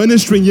was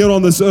ministering here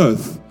on this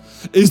earth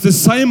is the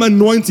same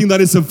anointing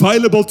that is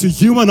available to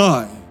you and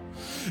I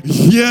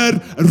here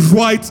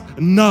right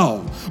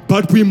now.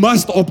 But we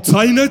must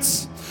obtain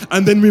it,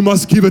 and then we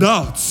must give it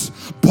out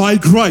by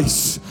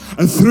grace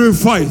and through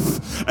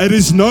faith. It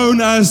is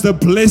known as the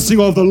blessing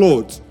of the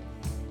Lord.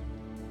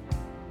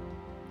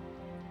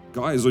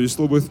 Guys, are you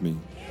still with me?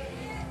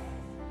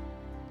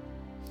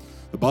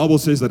 The Bible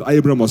says that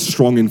Abraham was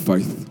strong in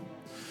faith.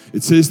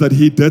 It says that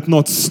he did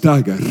not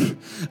stagger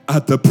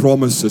at the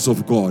promises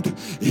of God.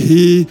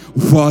 He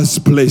was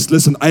blessed.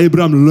 Listen,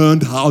 Abraham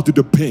learned how to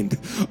depend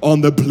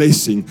on the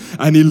blessing,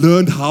 and he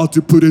learned how to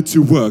put it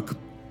to work.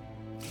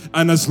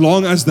 And as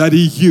long as that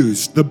he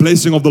used the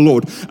blessing of the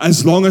Lord,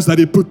 as long as that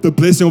he put the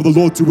blessing of the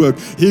Lord to work,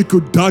 he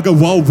could dig a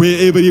well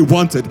wherever he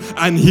wanted,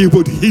 and he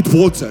would heat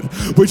water,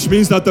 which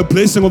means that the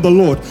blessing of the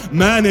Lord,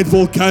 man, it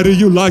will carry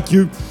you like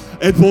you.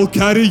 It will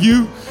carry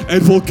you.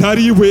 It will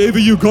carry you wherever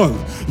you go.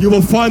 You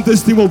will find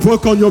this thing will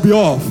work on your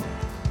behalf.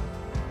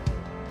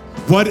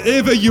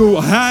 Whatever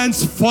your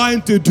hands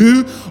find to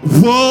do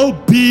will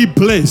be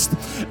blessed.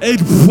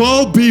 It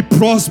will be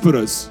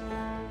prosperous.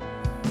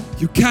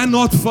 You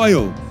cannot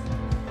fail.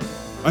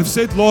 I've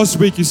said last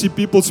week, you see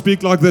people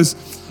speak like this.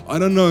 I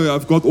don't know,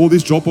 I've got all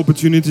these job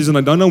opportunities and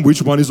I don't know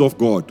which one is of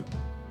God.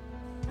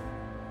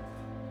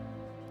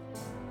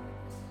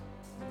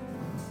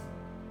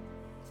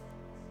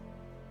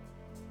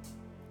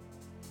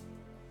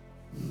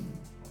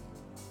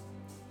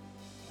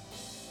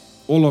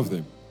 All of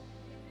them.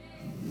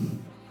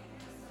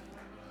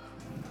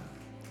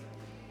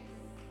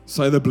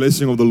 Say the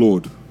blessing of the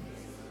Lord.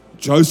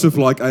 Joseph,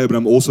 like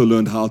Abraham, also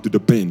learned how to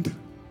depend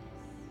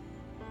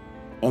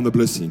on the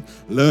blessing.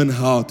 Learn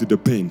how to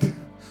depend.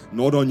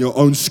 Not on your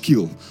own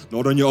skill,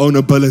 not on your own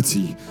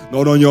ability,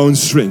 not on your own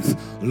strength.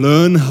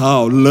 Learn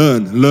how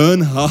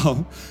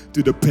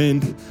to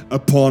depend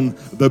upon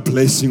the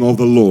blessing of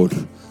the Lord.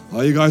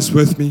 Are you guys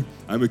with me?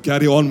 And we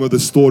carry on with the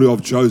story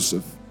of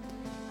Joseph.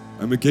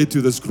 And we get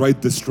to this great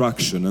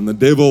distraction. And the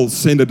devil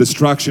sent a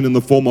distraction in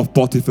the form of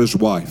Potiphar's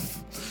wife.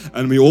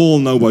 And we all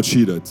know what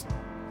she did.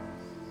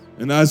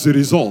 And as a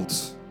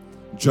result,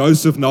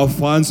 Joseph now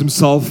finds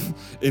himself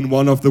in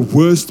one of the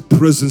worst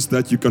prisons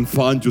that you can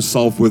find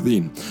yourself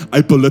within.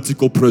 A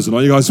political prison.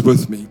 Are you guys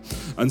with me?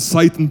 And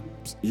Satan,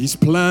 his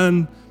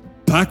plan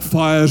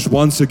backfires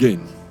once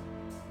again.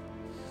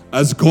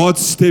 As God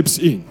steps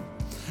in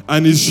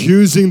and is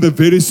using the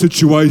very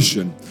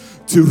situation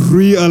to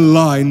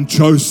realign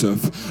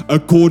Joseph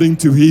according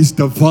to his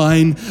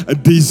divine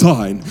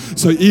design.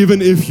 So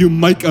even if you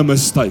make a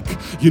mistake,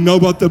 you know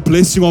what the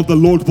blessing of the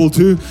Lord will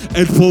do?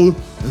 It will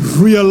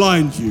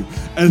realign you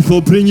and it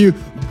will bring you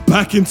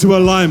back into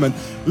alignment.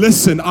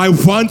 Listen, I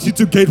want you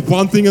to get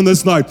one thing in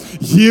this night.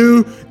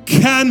 You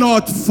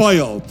cannot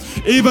fail.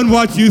 Even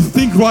what you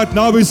think right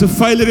now is a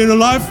failure in your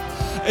life,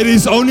 it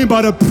is only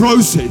but a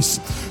process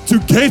to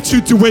get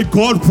you to where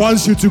God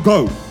wants you to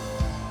go.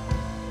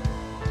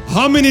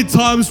 How many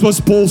times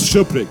was Paul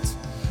shipwrecked?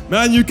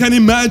 Man, you can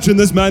imagine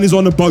this man is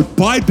on a boat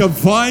by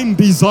divine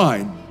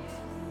design.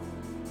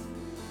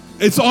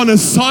 It's on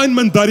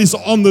assignment that is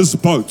on this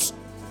boat,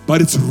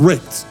 but it's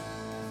wrecked.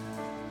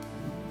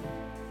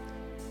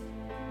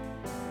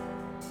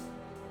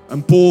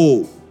 And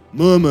Paul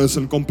murmurs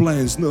and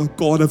complains. No,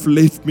 God have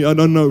left me. I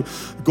don't know.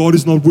 God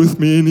is not with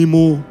me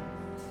anymore.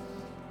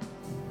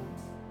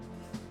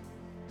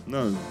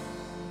 No.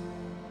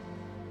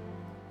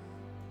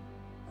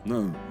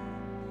 No.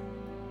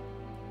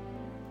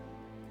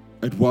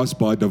 It was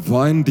by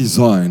divine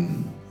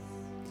design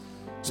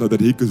so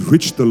that he could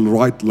reach the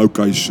right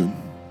location.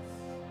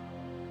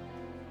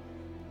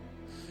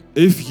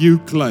 If you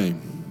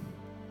claim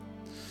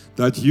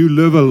that you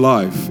live a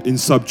life in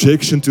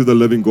subjection to the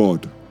living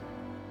God,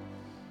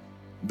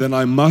 then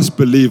I must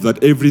believe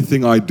that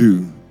everything I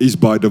do is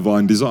by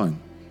divine design.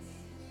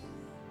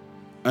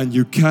 And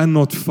you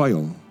cannot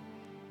fail.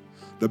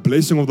 The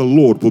blessing of the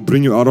Lord will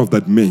bring you out of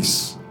that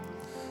mess.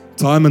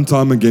 Time and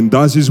time again,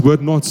 does His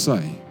word not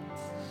say?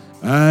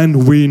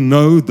 And we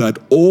know that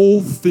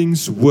all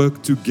things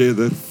work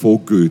together for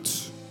good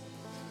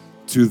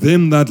to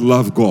them that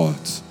love God,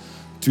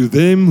 to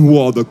them who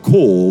are the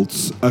called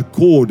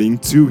according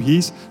to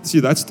His. See,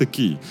 that's the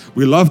key.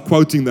 We love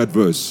quoting that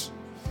verse.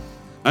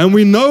 And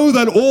we know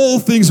that all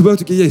things work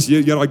together. Yes,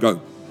 here I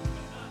go.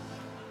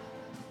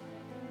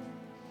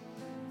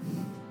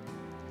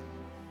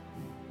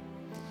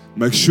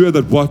 Make sure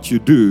that what you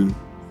do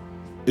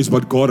is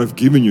what God has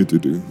given you to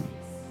do.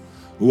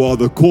 Who are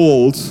the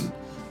called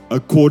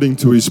according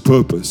to His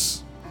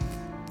purpose.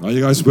 Are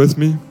you guys with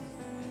me?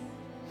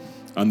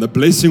 And the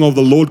blessing of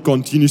the Lord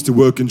continues to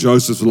work in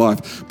Joseph's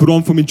life. Put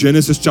on for me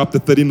Genesis chapter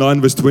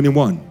 39 verse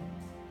 21.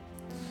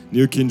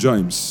 New King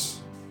James.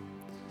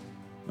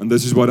 And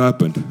this is what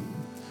happened.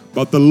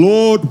 But the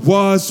Lord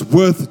was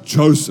with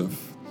Joseph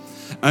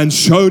and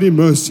showed him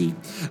mercy,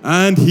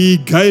 and He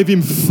gave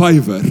him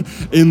favor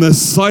in the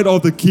sight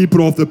of the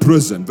keeper of the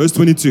prison. Verse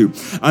 22.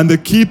 And the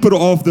keeper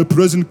of the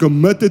prison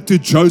committed to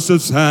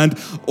Joseph's hand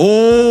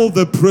all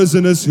the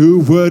prisoners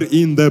who were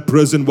in the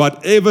prison.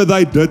 Whatever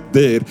they did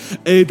there,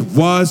 it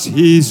was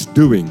his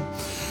doing.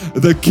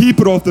 The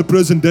keeper of the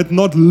prison did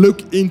not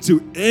look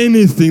into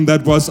anything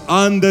that was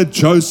under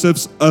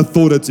Joseph's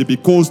authority,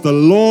 because the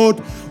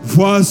Lord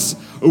was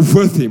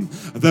with him.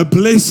 The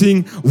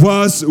blessing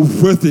was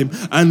with him.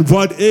 And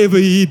whatever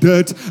he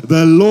did,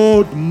 the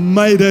Lord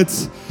made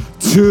it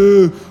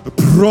to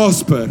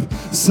prosper.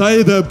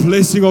 Say the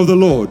blessing of the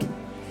Lord.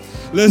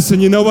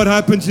 Listen, you know what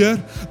happened here?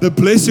 The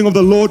blessing of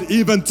the Lord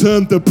even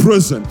turned the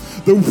prison,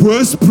 the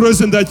worst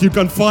prison that you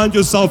can find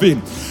yourself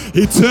in.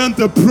 He turned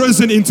the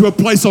prison into a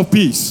place of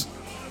peace.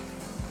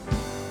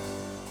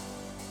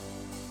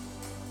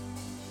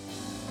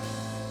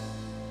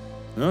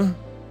 Huh?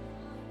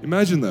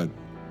 Imagine that.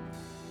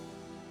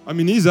 I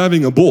mean, he's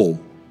having a ball.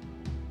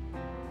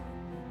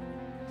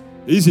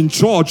 He's in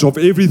charge of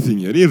everything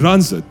here. He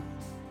runs it.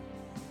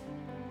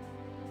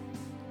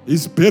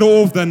 He's better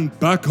off than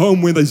back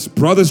home when his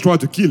brothers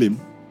tried to kill him.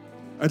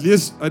 At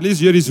least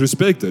here he's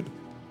respected.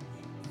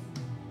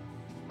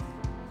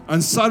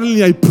 And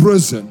suddenly a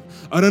prison.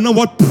 I don't know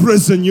what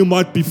prison you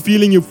might be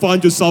feeling you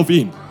find yourself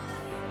in.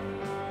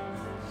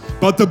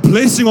 But the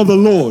blessing of the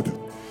Lord,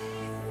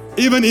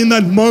 even in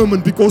that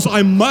moment, because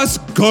I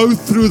must go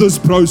through this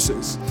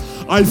process.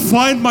 I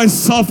find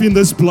myself in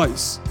this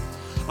place.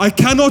 I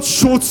cannot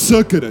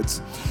short-circuit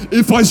it.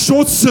 If I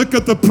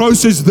short-circuit the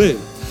process there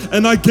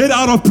and I get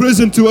out of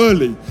prison too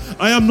early,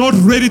 I am not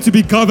ready to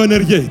be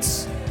governor yet.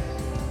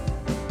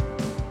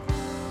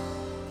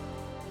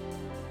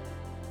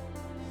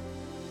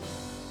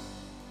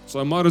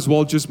 So I might as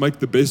well just make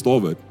the best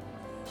of it.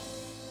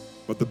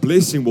 But the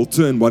blessing will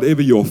turn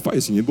whatever you are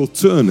facing, it will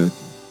turn it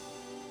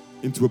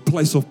into a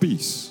place of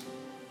peace.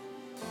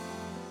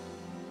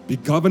 Be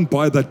governed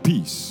by that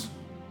peace.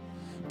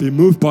 Be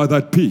moved by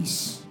that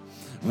peace.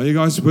 Are you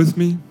guys with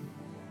me?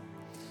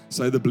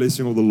 Say the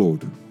blessing of the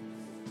Lord.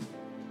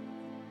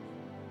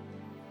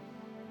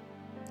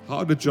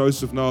 How did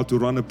Joseph know how to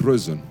run a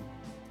prison?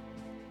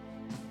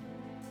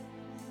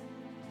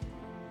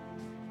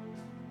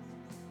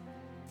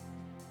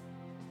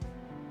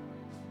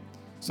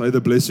 Say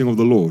the blessing of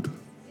the Lord.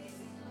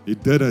 He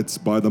did it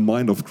by the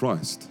mind of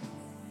Christ.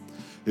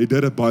 He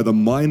did it by the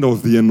mind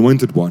of the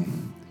Anointed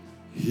One.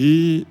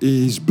 He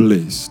is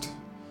blessed.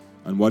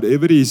 And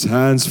whatever his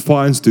hands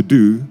finds to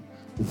do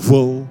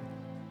will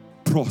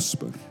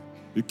prosper.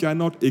 You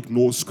cannot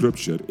ignore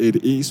Scripture.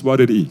 It is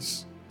what it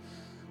is.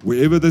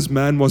 Wherever this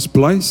man was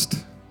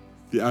placed,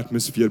 the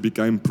atmosphere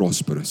became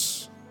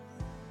prosperous.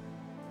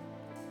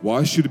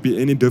 Why should it be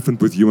any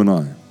different with you and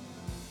I?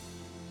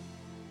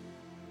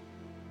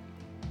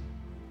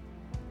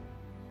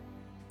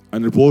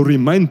 And it will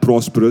remain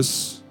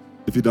prosperous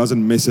if he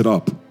doesn't mess it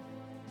up.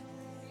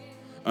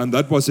 And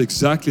that was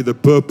exactly the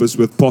purpose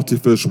with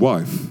Potiphar's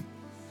wife.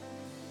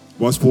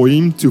 Was for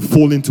him to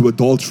fall into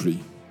adultery.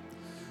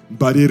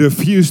 But he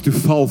refused to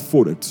fall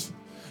for it.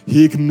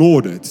 He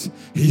ignored it.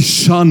 He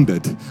shunned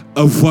it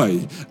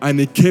away. And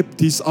he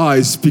kept his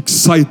eyes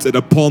fixated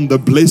upon the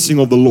blessing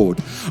of the Lord,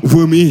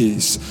 whom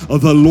is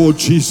the Lord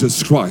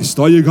Jesus Christ.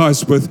 Are you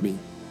guys with me?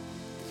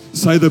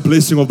 Say the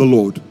blessing of the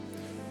Lord.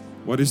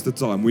 What is the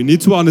time? We need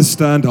to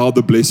understand how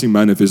the blessing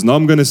manifests. Now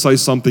I'm going to say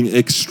something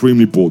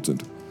extremely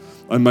important.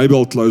 And maybe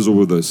I'll close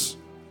over this.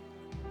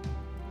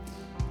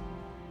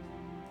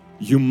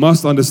 you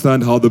must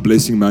understand how the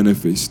blessing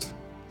manifests.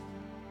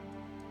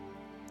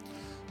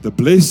 The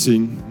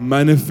blessing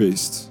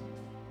manifests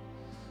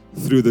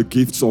through the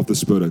gifts of the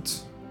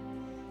Spirit.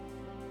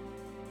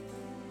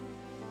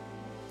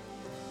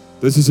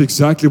 This is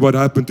exactly what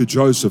happened to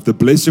Joseph. The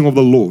blessing of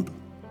the Lord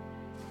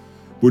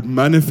would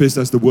manifest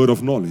as the word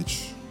of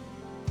knowledge.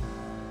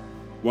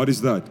 What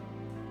is that?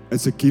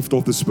 It's a gift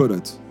of the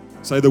Spirit.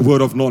 Say the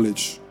word of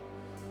knowledge.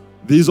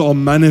 These are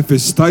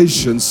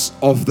manifestations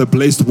of the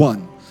blessed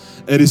one.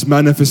 It is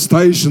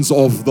manifestations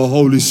of the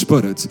Holy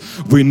Spirit.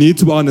 We need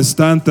to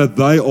understand that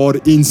they are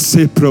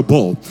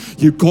inseparable.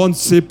 You can't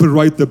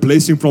separate the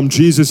blessing from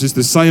Jesus. It's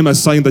the same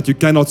as saying that you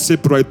cannot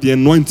separate the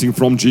anointing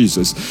from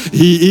Jesus.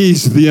 He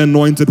is the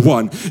anointed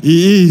one.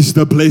 He is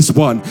the blessed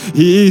one.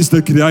 He is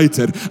the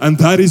creator. And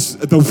that is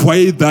the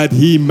way that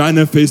He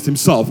manifests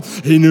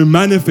Himself. He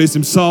manifests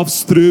Himself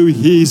through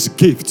His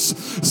gifts.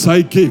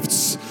 Say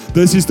gifts.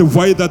 This is the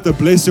way that the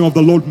blessing of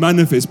the Lord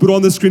manifests. Put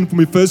on the screen for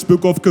me, first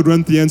book of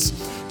Corinthians,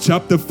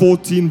 chapter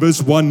 14,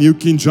 verse 1, New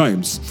King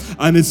James.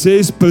 And it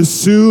says,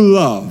 pursue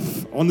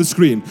love, on the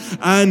screen,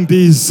 and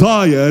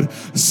desire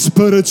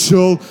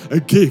spiritual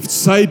gifts.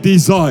 Say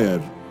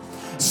desire.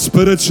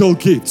 Spiritual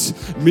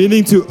gifts,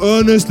 meaning to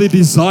earnestly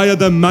desire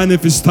the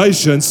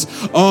manifestations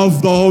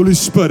of the Holy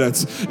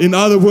Spirit. In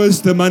other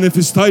words, the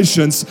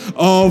manifestations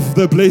of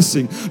the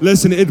blessing.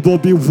 Listen, it will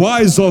be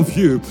wise of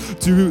you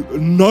to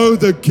know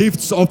the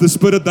gifts of the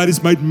Spirit that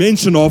is made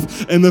mention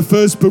of in the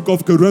first book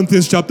of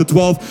Corinthians chapter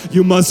 12.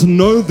 You must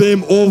know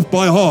them all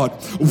by heart.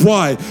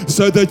 Why?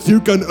 So that you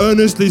can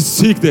earnestly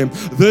seek them.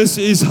 This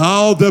is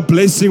how the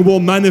blessing will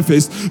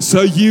manifest.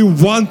 So you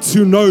want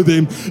to know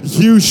them,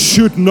 you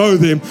should know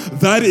them.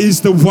 That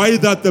is the way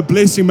that the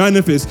blessing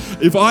manifests.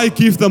 If I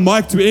give the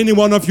mic to any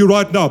one of you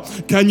right now,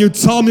 can you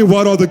tell me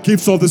what are the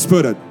gifts of the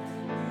Spirit?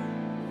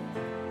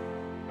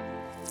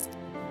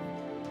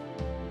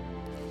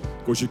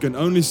 Because you can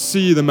only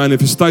see the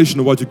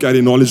manifestation of what you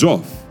carry knowledge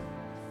of.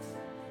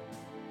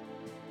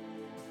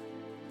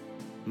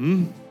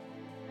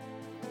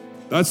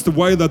 That's the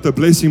way that the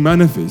blessing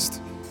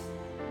manifests.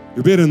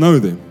 You better know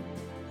them.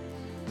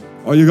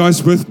 Are you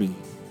guys with me?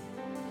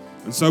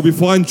 And so we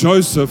find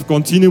Joseph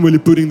continually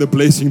putting the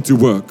blessing to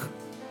work.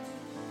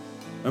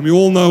 And we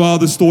all know how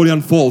the story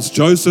unfolds.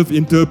 Joseph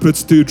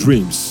interprets two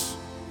dreams.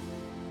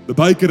 The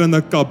baker and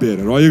the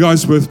cupbearer. Are you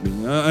guys with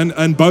me?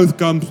 And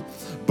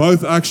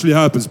both actually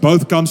happens.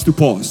 Both comes to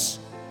pass.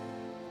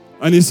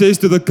 And he says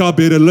to the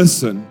cupbearer,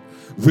 listen,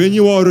 when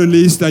you are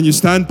released and you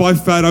stand by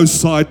Pharaoh's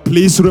side,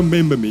 please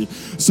remember me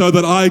so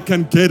that I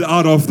can get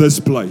out of this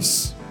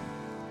place.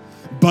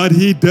 But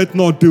he did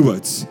not do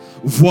it.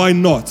 Why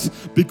not?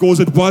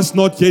 Because it was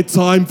not yet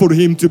time for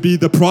him to be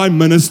the prime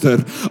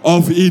minister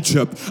of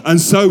Egypt.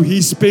 And so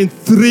he spent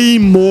 3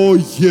 more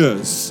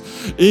years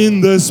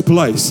in this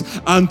place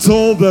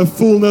until the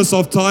fullness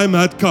of time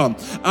had come.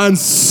 And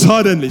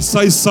suddenly,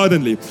 say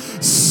suddenly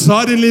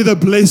the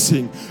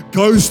blessing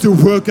goes to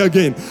work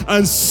again,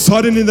 and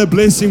suddenly the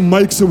blessing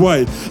makes a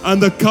way.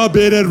 And the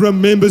cupbearer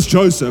remembers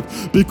Joseph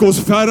because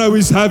Pharaoh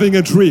is having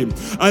a dream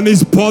and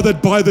is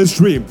bothered by this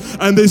dream,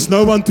 and there's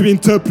no one to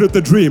interpret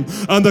the dream.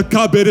 And the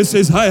cupbearer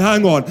says, hey,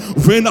 hang on,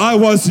 when I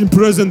was in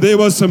prison there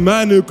was a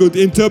man who could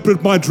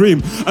interpret my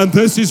dream, and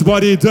this is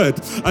what he did.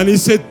 And he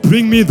said,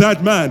 bring me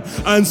that man.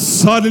 And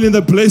suddenly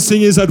the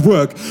blessing is at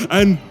work,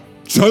 and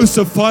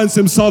Joseph finds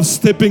himself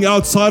stepping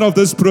outside of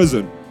this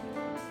prison.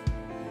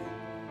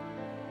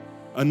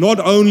 And not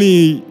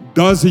only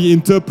does he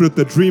interpret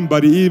the dream,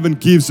 but he even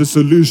gives a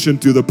solution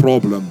to the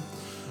problem.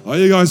 Are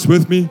you guys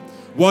with me?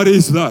 What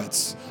is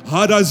that?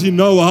 How does he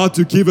know how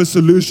to give a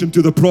solution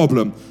to the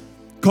problem?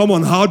 Come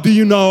on, how do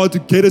you know how to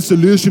get a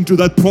solution to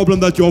that problem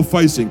that you're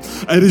facing?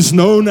 It is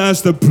known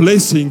as the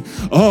blessing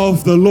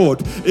of the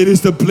Lord. It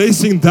is the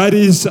blessing that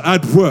is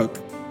at work.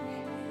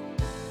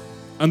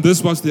 And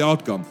this was the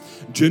outcome.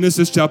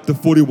 Genesis chapter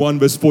 41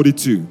 verse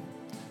 42.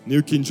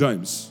 New King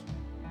James.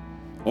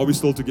 Are we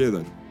still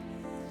together?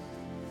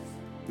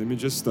 Let me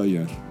just stay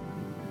here.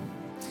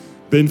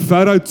 Then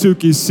Pharaoh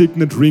took his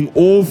signet ring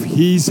off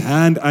his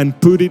hand and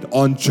put it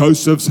on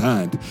Joseph's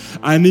hand.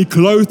 And he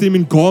clothed him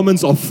in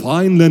garments of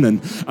fine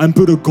linen and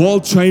put a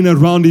gold chain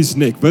around his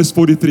neck. Verse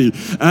 43.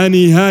 And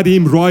he had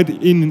him ride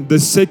in the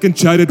second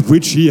chariot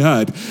which he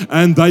had.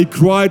 And they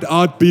cried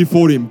out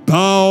before him,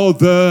 bow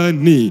the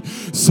knee.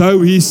 So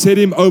he set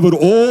him over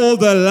all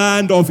the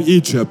land of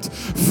Egypt.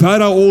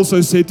 Pharaoh also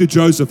said to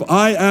Joseph,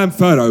 I am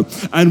Pharaoh,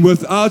 and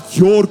without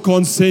your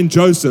consent,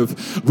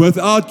 Joseph,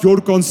 without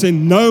your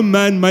consent, no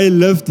man may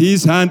lift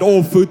his hand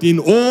or foot in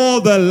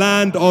all the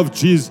land of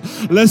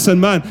Jesus. Listen,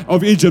 man,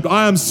 of Egypt,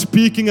 I am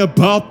speaking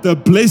about the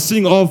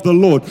blessing of the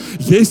Lord.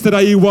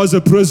 Yesterday he was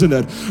a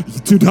prisoner.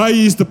 Today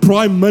he is the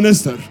prime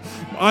minister.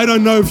 I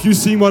don't know if you're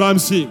seeing what I'm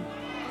seeing.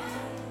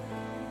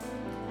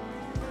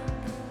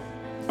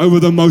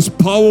 Over the most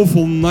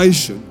powerful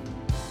nation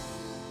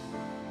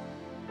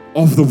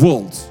of the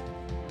world.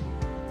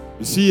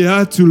 You see, he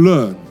had to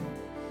learn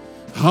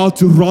how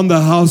to run the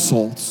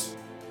households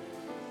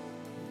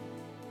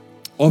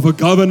of a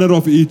governor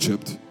of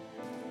Egypt.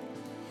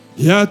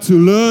 He had to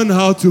learn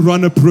how to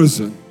run a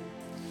prison.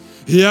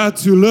 He had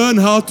to learn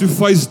how to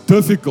face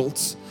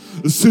difficult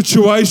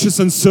situations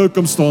and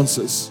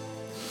circumstances,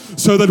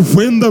 so that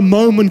when the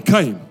moment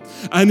came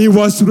and he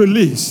was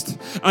released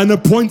and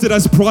appointed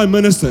as prime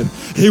minister,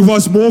 he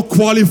was more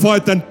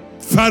qualified than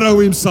Pharaoh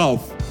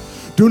himself.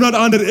 Do not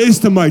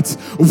underestimate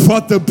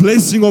what the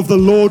blessing of the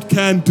Lord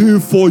can do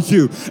for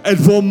you. It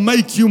will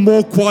make you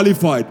more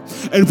qualified.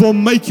 It will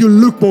make you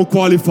look more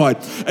qualified.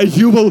 And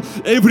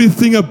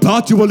everything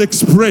about you will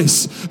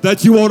express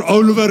that you are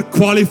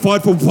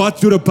overqualified for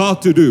what you're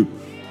about to do.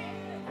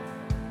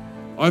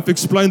 I've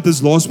explained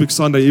this last week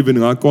Sunday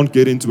evening. I can't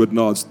get into it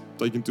now. It's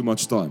taking too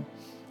much time.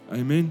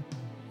 Amen.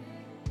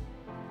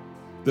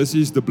 This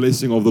is the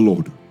blessing of the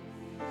Lord.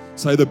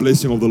 Say the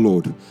blessing of the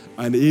Lord.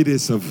 And it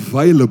is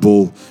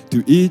available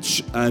to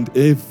each and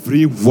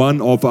every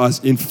one of us.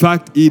 In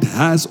fact, it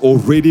has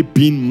already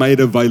been made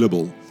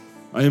available.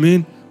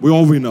 Amen. Where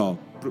are we now?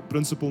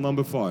 Principle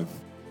number 5.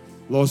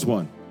 Last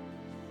one.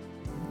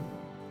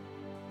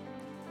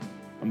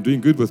 I'm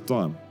doing good with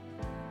time.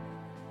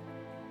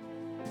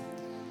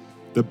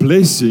 The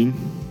blessing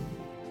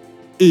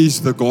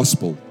is the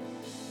gospel.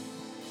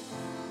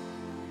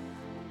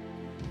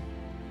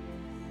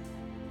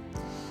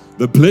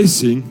 The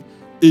blessing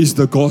is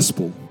the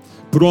gospel.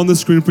 Put on the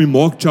screen for me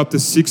Mark chapter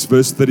 6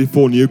 verse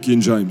 34, New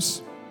King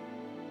James.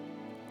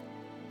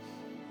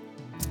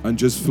 And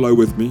just flow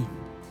with me.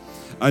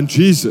 And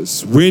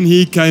Jesus, when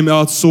he came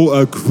out, saw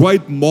a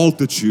great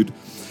multitude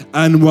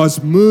and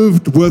was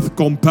moved with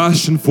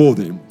compassion for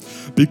them,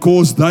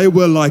 because they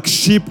were like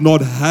sheep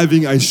not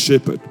having a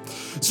shepherd.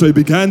 So he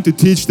began to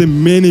teach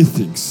them many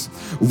things.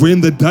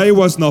 When the day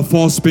was now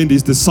far spent,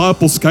 his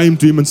disciples came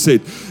to him and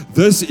said,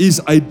 "This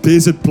is a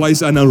desert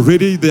place, and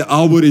already the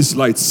hour is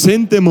late.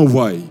 Send them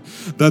away,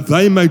 that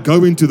they may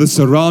go into the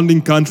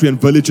surrounding country and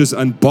villages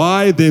and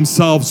buy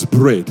themselves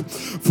bread,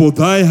 for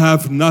they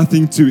have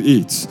nothing to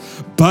eat."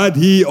 But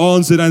he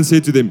answered and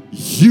said to them,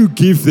 "You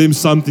give them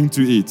something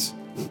to eat."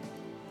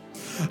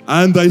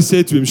 And they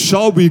said to him,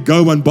 "Shall we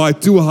go and buy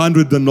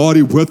 200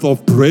 denarii worth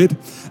of bread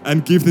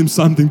and give them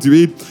something to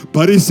eat?"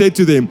 But he said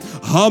to them,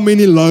 "How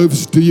many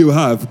loaves do you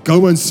have?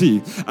 Go and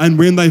see." And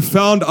when they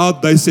found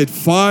out, they said,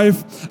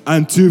 5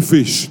 and 2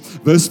 fish.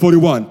 Verse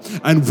 41.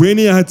 And when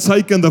he had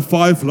taken the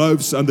 5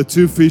 loaves and the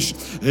 2 fish,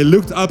 he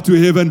looked up to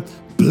heaven,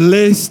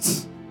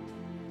 blessed.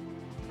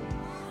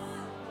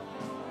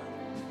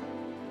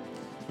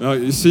 Now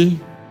you see,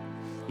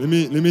 let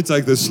me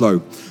take this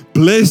slow.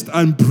 Blessed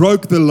and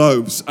broke the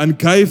loaves and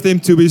gave them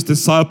to his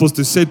disciples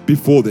to set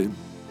before them.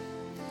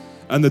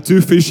 And the 2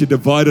 fish he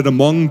divided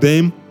among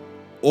them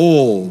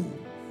all.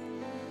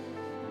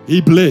 He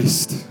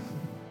blessed.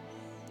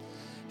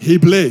 He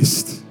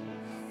blessed.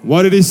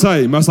 What did he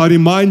say? Must I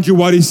remind you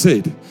what he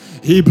said?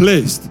 He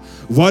blessed.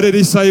 What did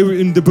he say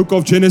in the book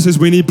of Genesis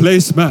when he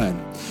blessed man?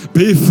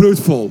 Be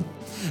fruitful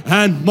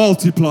and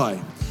multiply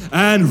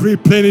and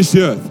replenish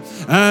the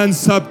earth and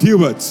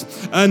subdue it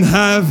and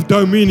have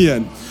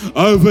dominion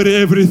over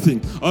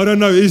everything. I don't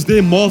know, is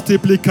there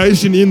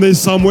multiplication in there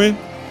somewhere?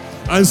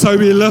 And so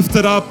he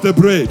lifted up the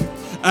bread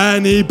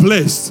and he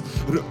blessed.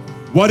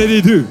 What did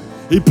he do?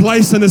 He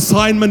placed an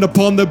assignment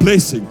upon the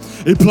blessing.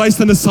 He placed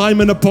an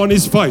assignment upon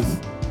his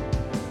faith,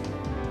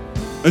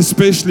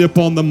 especially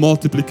upon the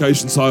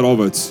multiplication side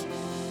of it.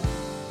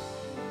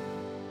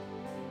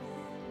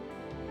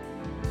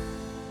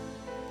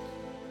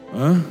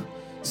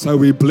 So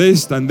he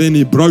blessed, and then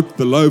he broke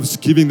the loaves,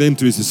 giving them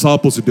to his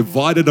disciples, who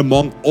divided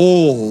among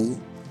all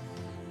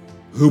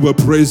who were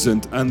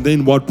present. And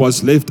then what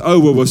was left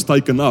over was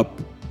taken up,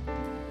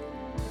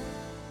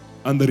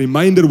 and the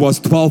remainder was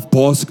 12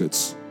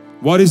 baskets.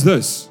 What is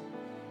this?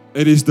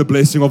 It is the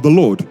blessing of the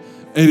Lord.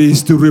 It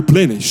is to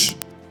replenish.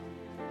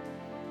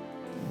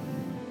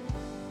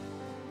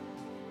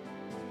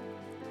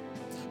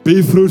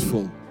 Be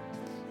fruitful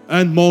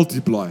and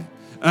multiply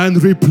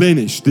and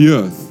replenish the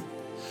earth.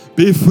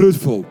 Be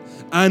fruitful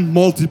and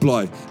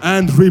multiply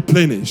and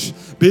replenish.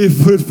 Be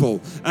fruitful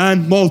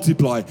and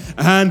multiply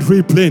and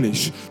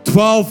replenish.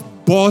 12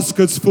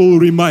 baskets full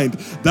remained.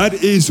 That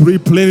is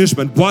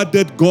replenishment. What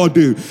did God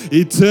do?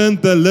 He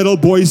turned the little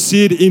boy's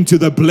seed into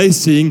the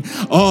blessing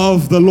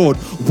of the Lord.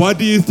 What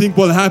do you think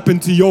will happen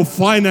to your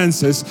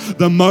finances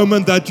the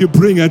moment that you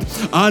bring it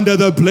under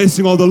the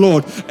blessing of the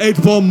Lord? It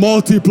will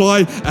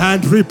multiply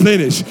and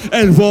replenish.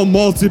 It will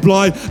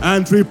multiply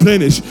and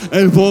replenish.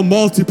 It will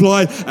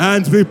multiply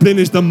and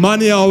replenish. The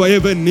money,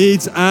 however,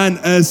 needs an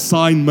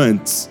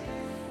assignment.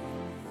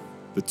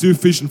 The 2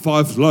 fish and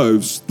 5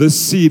 loaves, this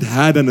seed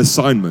had an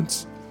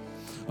assignment.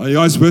 Are you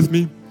guys with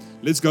me?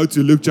 Let's go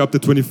to Luke chapter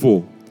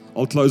 24.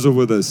 I'll close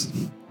over this.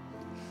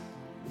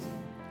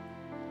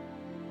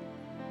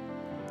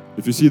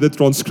 If you see the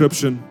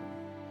transcription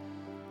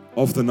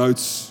of the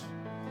notes,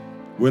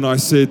 when I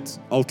said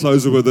I'll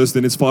close over this,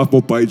 then it's 5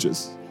 more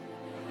pages.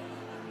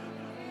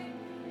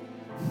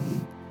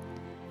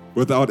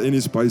 Without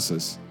any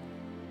spaces.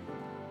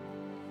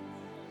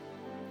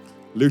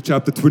 Luke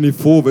chapter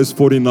 24 verse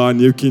 49,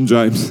 New King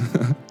James.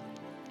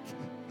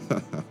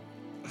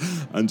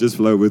 And just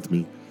flow with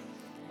me.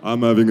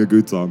 I'm having a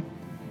good time.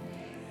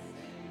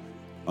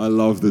 I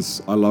love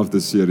this. I love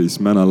this series.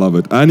 Man, I love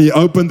it. And he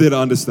opened their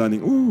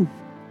understanding. Ooh.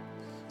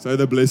 Say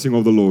the blessing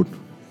of the Lord.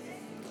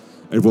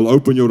 It will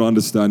open your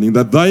understanding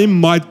that they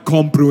might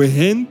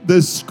comprehend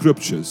the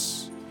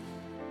scriptures.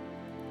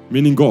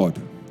 Meaning God.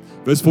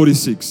 Verse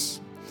 46.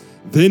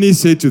 Then he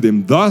said to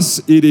them, thus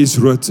it is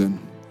written,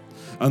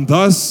 and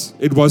thus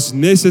it was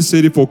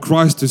necessary for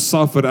Christ to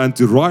suffer and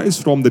to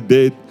rise from the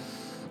dead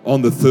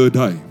on the third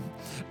day.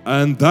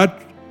 And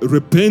that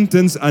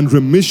repentance and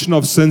remission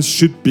of sins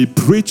should be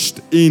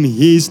preached in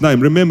His name.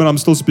 Remember, I'm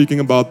still speaking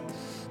about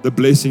the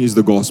blessing is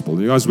the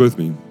gospel. You guys with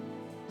me?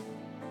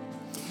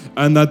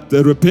 And that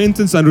the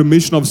repentance and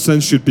remission of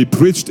sins should be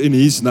preached in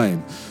His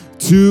name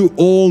to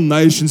all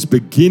nations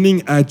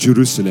beginning at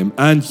Jerusalem.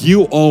 And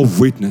you are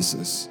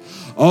witnesses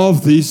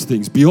of these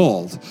things.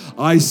 Behold,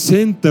 I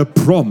sent the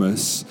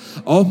promise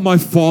of my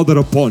Father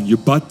upon you,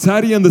 but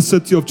tarry in the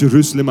city of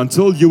Jerusalem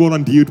until you are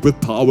endued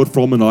with power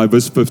from on high.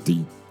 Verse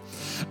 50.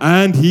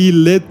 And he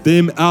led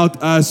them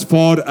out as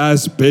far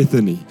as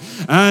Bethany.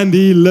 And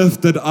he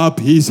lifted up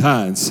his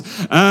hands.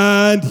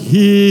 And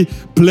he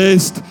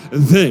blessed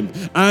them.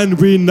 And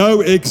we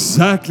know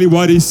exactly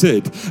what he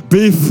said.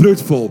 Be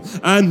fruitful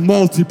and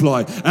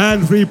multiply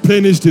and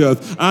replenish the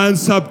earth and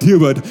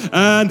subdue it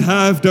and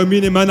have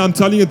dominion. Man, I'm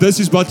telling you, this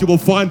is what you will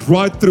find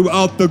right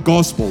throughout the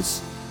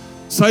Gospels.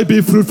 Say,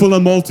 be fruitful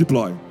and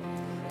multiply.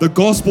 The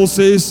Gospel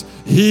says,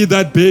 he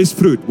that bears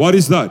fruit. What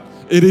is that?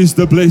 It is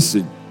the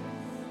blessing.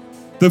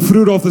 The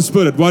fruit of the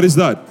Spirit, what is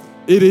that?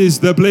 It is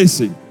the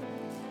blessing.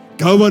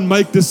 Go and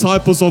make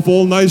disciples of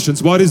all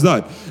nations. What is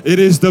that? It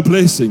is the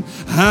blessing.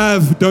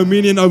 Have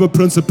dominion over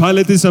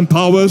principalities and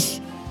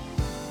powers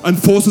and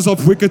forces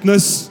of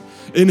wickedness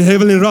in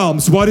heavenly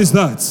realms. What is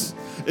that?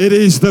 It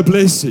is the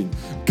blessing.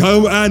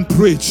 Go and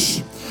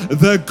preach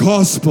the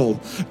gospel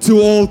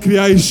to all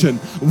creation.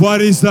 What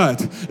is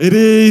that? It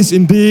is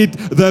indeed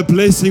the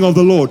blessing of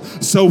the Lord.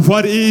 So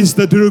what is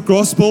the true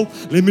gospel?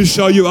 Let me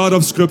show you out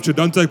of scripture.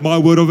 Don't take my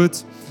word of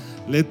it.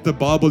 Let the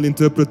Bible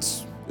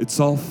interpret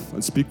itself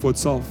and speak for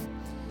itself.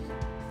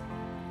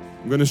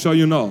 I'm going to show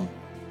you now.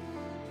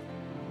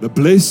 The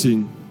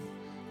blessing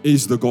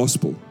is the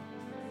gospel.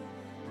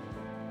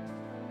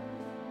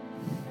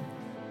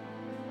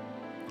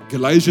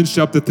 Galatians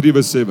chapter 3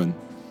 verse 7.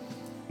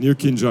 New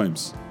King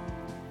James.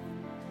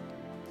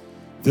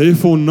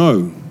 Therefore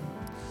know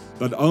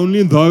that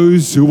only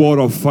those who are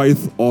of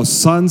faith are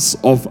sons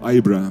of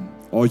Abraham.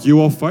 Are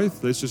you of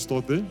faith? Let's just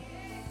start there.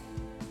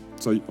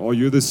 So are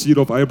you the seed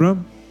of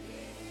Abraham?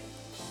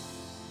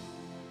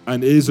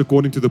 And heirs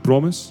according to the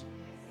promise?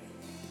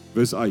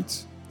 Verse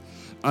 8.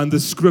 And the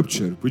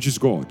scripture, which is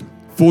God,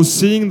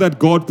 foreseeing that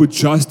God would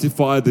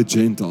justify the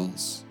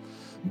Gentiles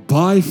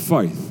by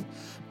faith,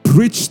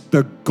 preached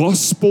the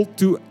gospel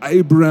to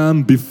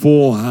Abraham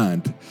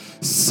beforehand,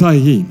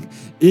 saying,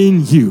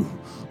 in you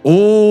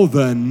all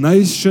the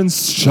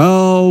nations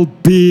shall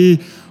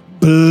be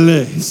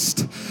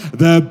blessed.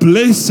 The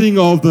blessing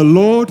of the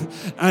Lord,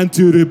 and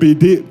to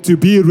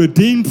be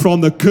redeemed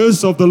from the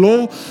curse of the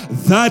law.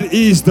 That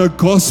is the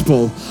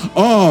gospel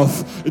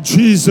of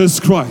Jesus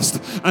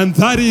Christ. And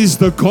that is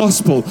the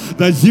gospel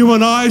that you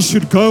and I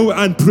should go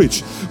and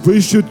preach. We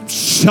should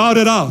shout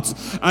it out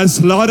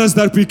as loud as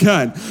that we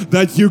can,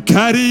 that you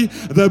carry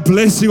the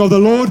blessing of the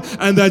Lord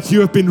and that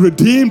you have been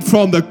redeemed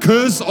from the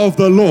curse of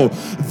the law.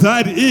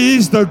 That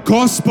is the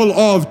gospel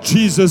of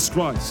Jesus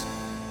Christ.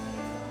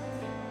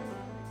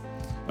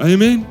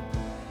 Amen.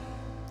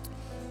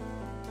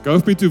 Go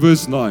with me to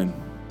verse 9.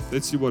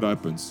 Let's see what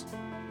happens,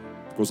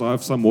 because I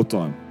have some more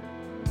time.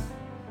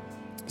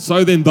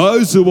 So then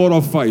those who are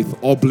of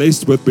faith are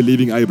blessed with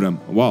believing Abraham.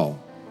 Wow.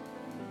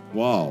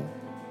 Wow.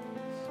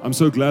 I'm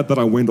so glad that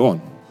I went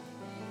on.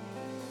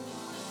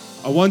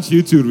 I want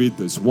you to read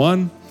this.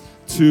 1,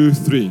 2,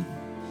 3.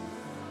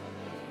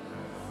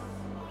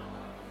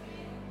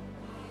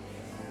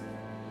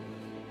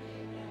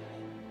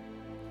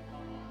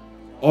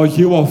 Are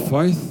you of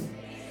faith?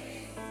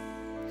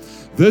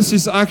 This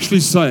is actually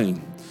saying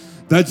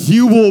that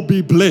you will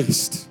be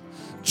blessed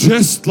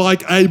just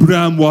like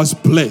Abraham was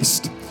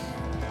blessed.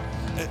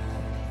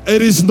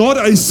 It is not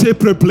a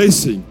separate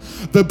blessing.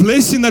 The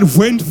blessing that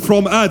went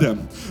from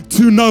Adam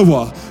to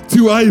Noah,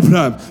 to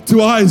Abraham,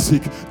 to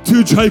Isaac,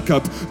 to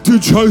Jacob, to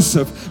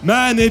Joseph.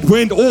 Man, it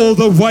went all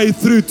the way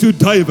through to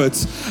David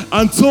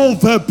until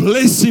the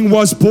blessing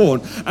was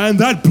born. And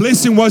that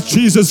blessing was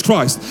Jesus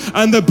Christ.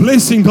 And the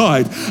blessing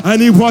died.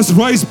 And He was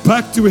raised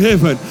back to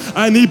heaven.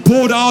 And He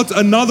poured out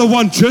another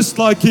one just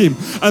like Him.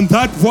 And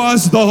that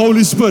was the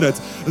Holy Spirit.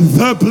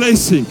 The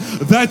blessing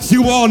that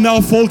you are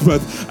now filled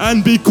with.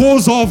 And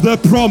because of the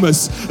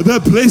promise, the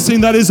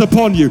blessing that is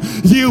upon you,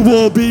 you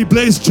will be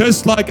blessed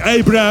just like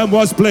Abraham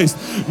was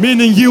blessed.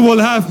 Meaning you will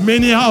have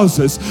many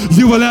houses.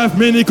 You will have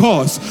many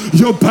cars.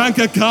 Your bank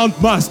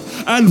account must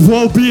and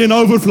will be in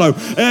overflow.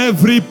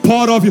 Every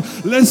part of you.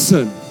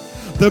 Listen,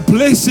 the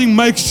blessing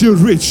makes you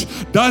rich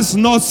does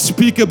not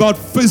speak about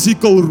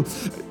physical,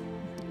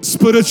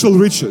 spiritual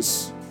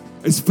riches.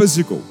 It's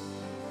physical.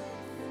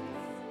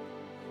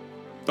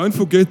 Don't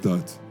forget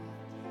that.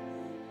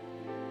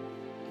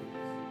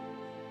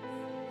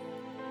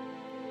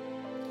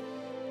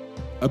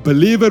 A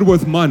believer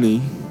with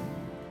money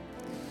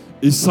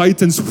is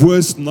Satan's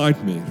worst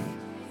nightmare.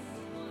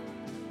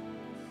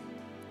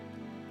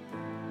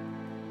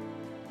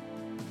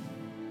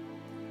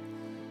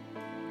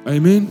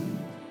 Amen.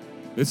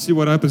 Let's see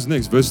what happens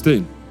next. Verse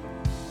 10.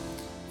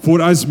 For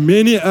as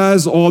many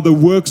as are the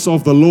works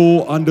of the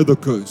law under the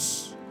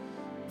curse,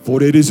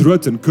 for it is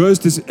written,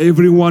 cursed is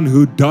everyone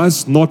who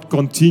does not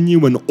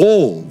continue in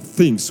all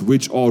things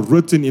which are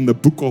written in the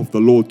book of the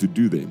law to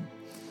do them.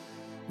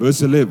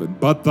 Verse 11.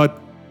 But that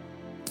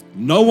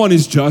no one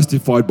is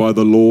justified by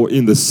the law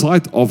in the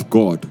sight of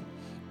God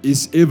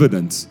is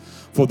evident,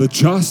 for the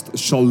just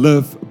shall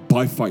live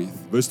by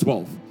faith. Verse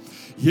 12.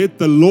 Yet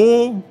the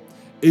law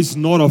is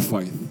not of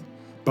faith,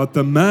 but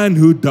the man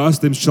who does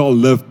them shall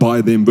live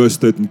by them. Verse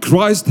 13.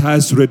 Christ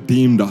has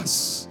redeemed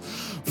us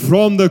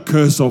from the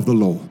curse of the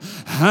law,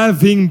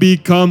 having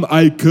become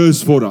a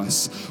curse for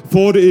us.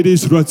 For it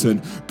is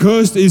written,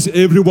 cursed is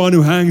everyone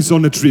who hangs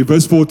on a tree.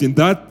 Verse 14,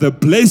 that the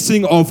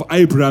blessing of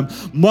Abraham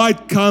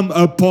might come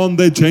upon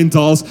the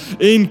Gentiles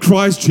in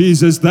Christ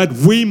Jesus, that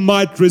we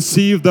might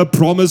receive the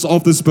promise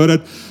of the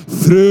Spirit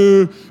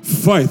through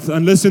faith.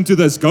 And listen to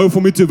this. Go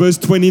for me to verse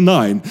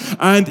 29.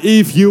 And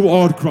if you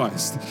are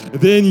Christ,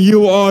 then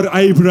you are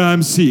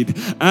Abraham's seed,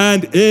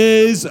 and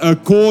is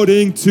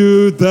according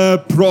to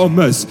the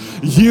promise.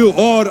 You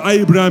are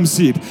Abraham's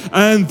seed,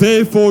 and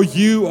therefore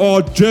you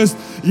are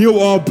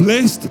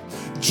blessed,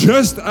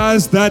 just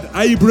as that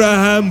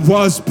Abraham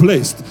was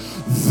blessed.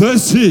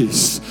 This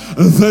is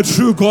the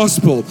true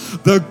gospel,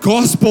 the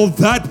gospel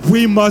that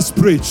we must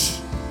preach.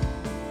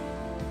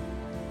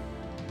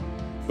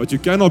 But you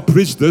cannot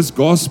preach this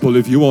gospel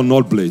if you are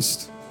not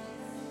blessed.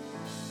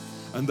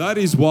 And that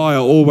is why I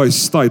always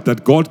state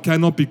that God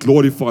cannot be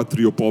glorified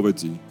through your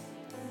poverty.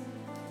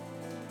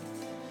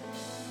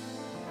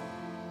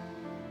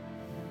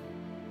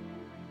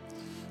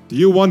 Do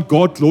you want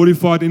God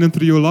glorified in and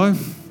through your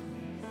life?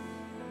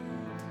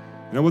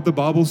 You know what the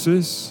Bible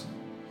says?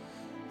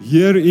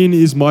 Herein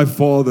is my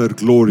Father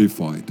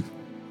glorified,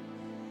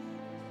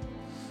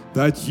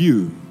 that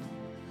you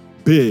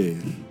bear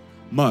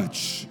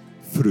much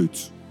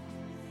fruit.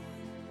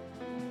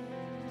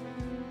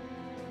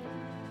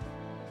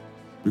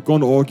 We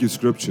can't argue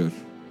scripture.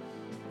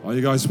 Are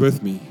you guys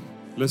with me?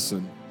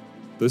 Listen,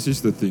 this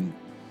is the thing.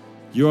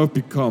 You have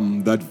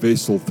become that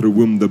vessel through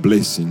whom the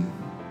blessing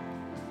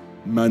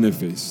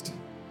manifest.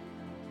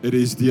 It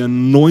is the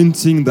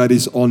anointing that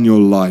is on your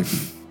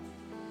life.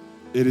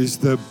 It is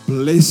the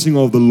blessing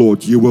of the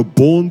Lord. You were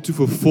born to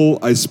fulfill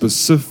a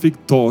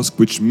specific task,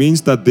 which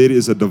means that there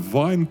is a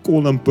divine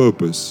call and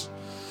purpose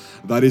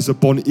that is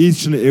upon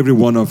each and every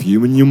one of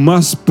you, and you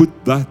must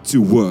put that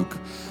to work.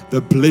 The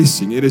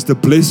blessing, it is the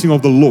blessing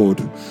of the Lord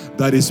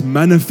that is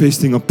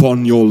manifesting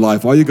upon your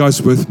life. Are you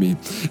guys with me?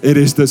 It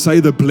is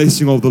the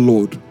blessing of the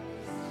Lord.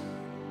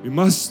 We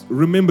must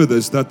remember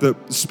this, that the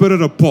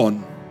Spirit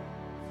upon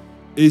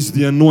is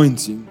the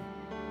anointing.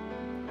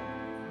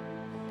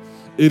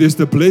 It is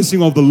the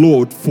blessing of the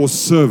Lord for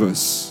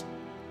service.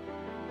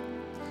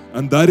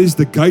 And that is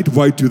the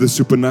gateway to the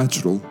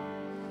supernatural.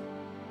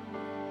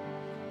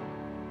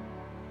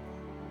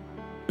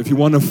 If you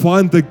want to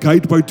find the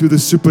gateway to the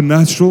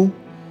supernatural,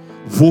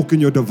 walk in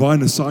your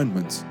divine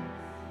assignment.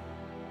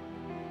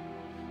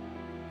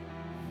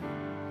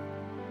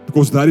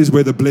 Because that is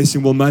where the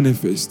blessing will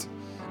manifest.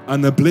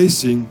 And the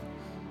blessing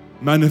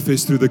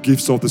manifests through the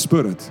gifts of the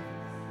Spirit.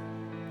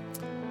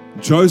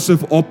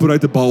 Joseph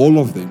operated by all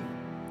of them.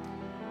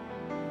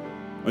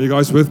 Are you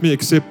guys with me?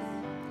 Except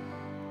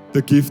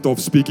the gift of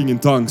speaking in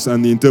tongues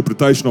and the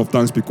interpretation of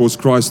tongues, because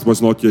Christ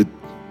was not yet.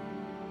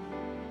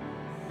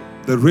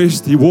 The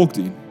rest he walked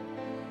in.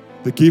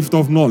 The gift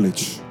of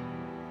knowledge,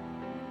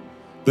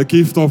 the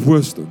gift of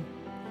wisdom,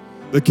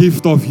 the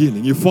gift of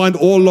healing. You find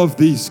all of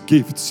these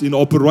gifts in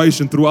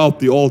operation throughout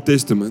the Old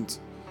Testament.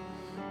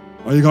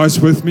 Are you guys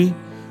with me?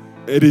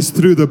 It is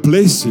through the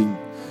blessing,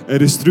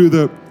 it is through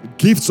the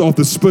gifts of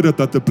the Spirit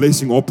that the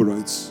blessing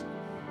operates.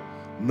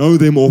 Know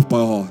them off by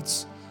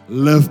heart.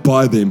 Live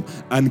by them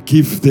and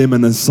give them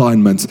an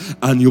assignment,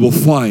 and you will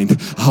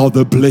find how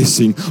the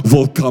blessing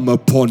will come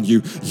upon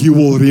you. You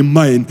will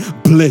remain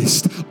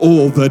blessed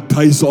all the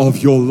days of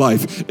your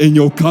life. In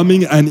your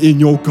coming and in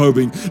your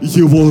going,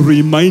 you will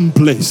remain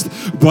blessed.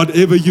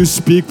 Whatever you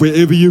speak,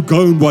 wherever you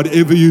go, and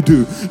whatever you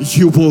do,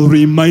 you will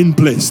remain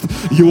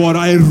blessed. You are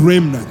a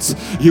remnant.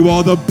 You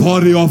are the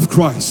body of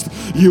Christ.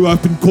 You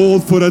have been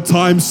called for a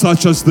time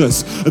such as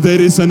this. There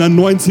is an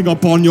anointing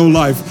upon your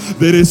life.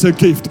 There is a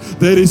gift.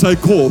 There is a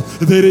call.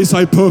 There is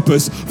a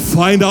purpose.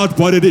 Find out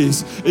what it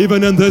is.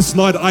 Even in this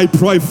night, I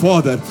pray,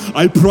 Father,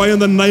 I pray in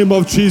the name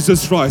of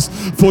Jesus Christ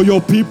for your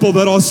people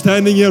that are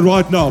standing here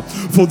right now,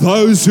 for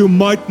those who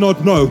might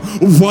not know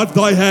what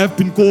they have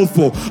been called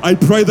for. I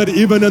pray that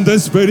even in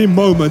this very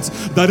moment,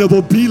 that it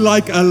will be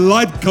like a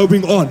light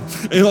going on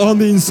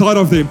the inside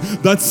of them,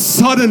 that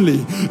suddenly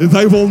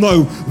they will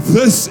know,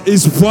 this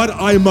is what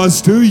I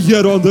must do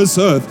here on this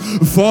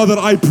earth. Father,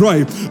 I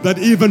pray that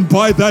even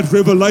by that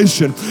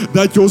revelation,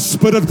 that your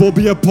Spirit will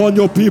be upon upon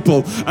your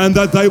people, and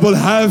that they will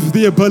have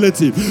the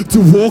ability to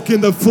walk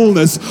in the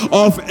fullness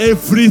of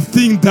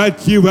everything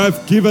that you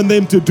have given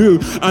them to do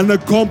and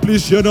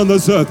accomplish here on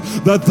this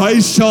earth. That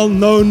they shall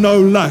know no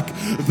lack,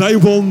 they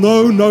will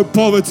know no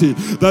poverty,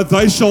 that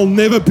they shall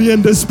never be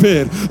in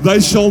despair, they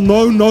shall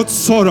know not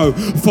sorrow,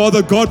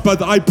 Father God.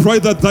 But I pray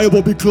that they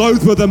will be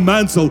clothed with a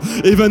mantle,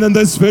 even in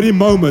this very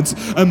moment,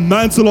 a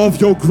mantle of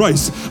your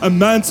grace, a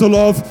mantle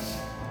of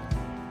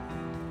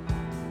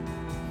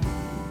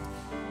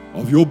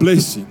your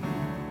blessing,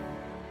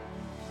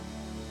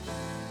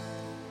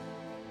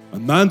 a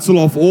mantle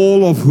of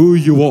all of who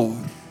you are,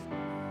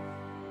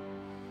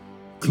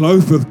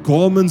 clothed with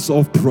garments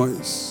of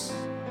praise,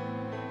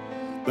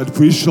 that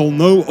we shall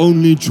know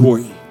only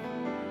joy.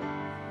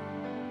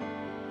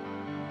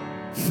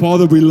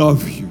 Father, we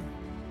love you,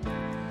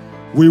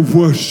 we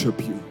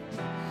worship you,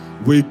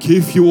 we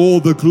give you all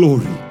the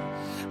glory,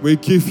 we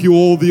give you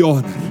all the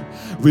honor,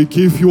 we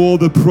give you all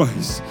the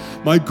praise.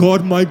 My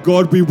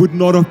God, we would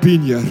not have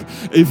been here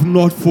if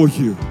not for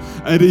you.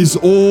 It is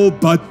all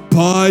but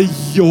by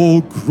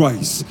your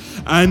grace.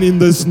 And in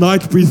this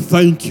night, we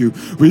thank you.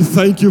 We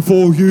thank you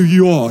for who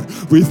you are.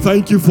 We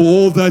thank you for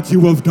all that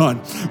you have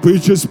done. We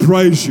just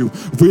praise you.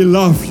 We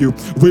love you.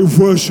 We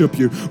worship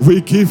you.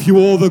 We give you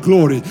all the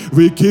glory.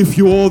 We give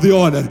you all the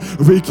honor.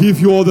 We give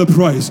you all the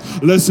praise.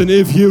 Listen,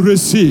 if you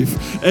receive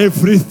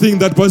everything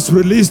that was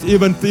released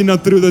even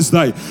through this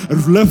day,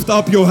 lift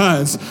up your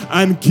hands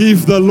and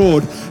give the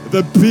Lord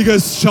the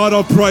biggest shout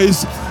of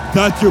praise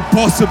that you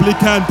possibly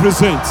can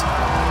present.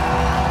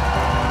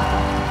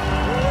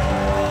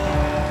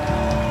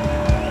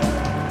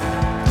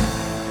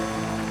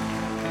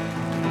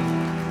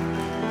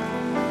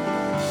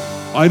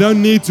 I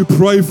don't need to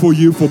pray for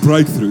you for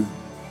breakthrough.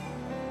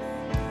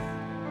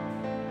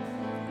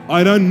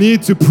 I don't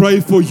need to pray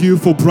for you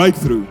for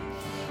breakthrough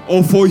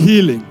or for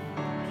healing.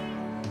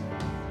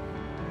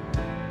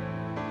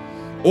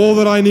 All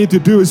that I need to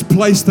do is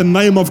place the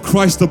name of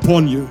Christ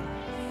upon you.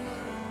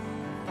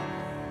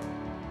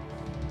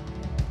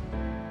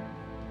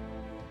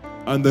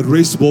 And the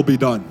rest will be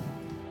done.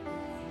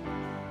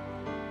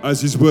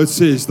 As His word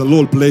says, the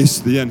Lord bless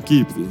thee and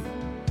keep thee.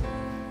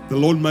 The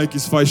Lord make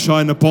His face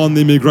shine upon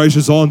thee and be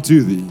gracious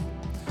unto thee.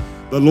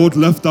 The Lord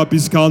lift up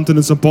His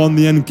countenance upon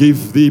thee and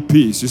give thee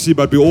peace. You see,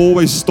 but we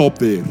always stop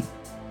there.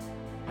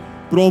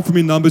 Put on for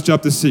me Numbers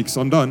chapter 6.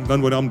 I'm done.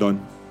 Don't worry, I'm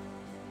done.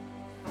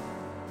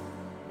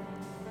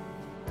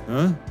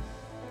 Huh?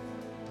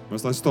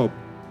 Must I stop?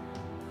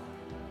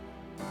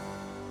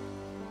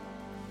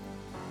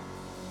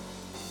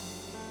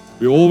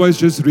 We always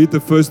just read the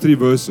first 3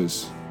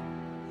 verses.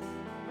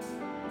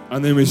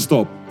 And then we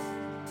stop.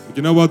 But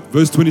you know what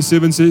verse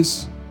 27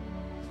 says?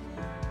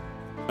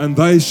 And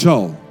they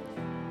shall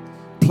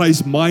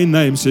place my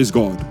name, says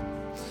God.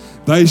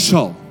 They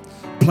shall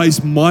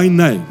place my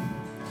name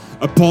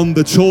upon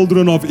the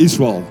children of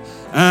Israel,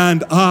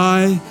 and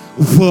I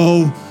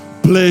will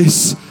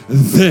bless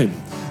them.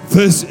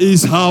 This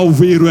is how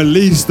we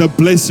release the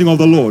blessing of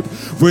the Lord.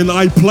 When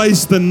I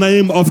place the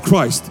name of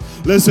Christ.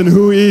 Listen,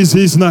 who is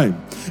His name?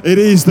 It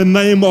is the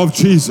name of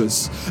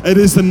Jesus. It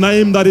is the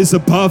name that is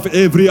above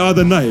every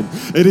other name.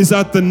 It is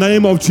at the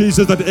name of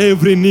Jesus that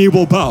every knee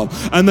will bow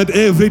and that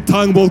every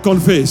tongue will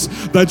confess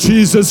that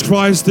Jesus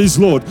Christ is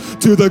Lord,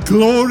 to the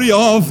glory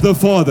of the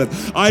Father.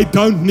 I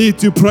don't need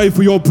to pray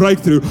for your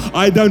breakthrough.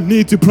 I don't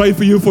need to pray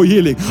for you for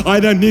healing. I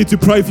don't need to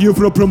pray for you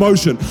for a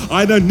promotion.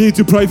 I don't need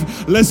to pray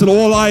listen,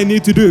 all I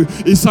need to do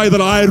is say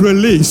that I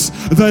release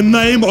the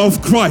name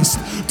of Christ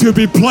to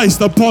be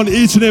placed upon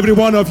each and every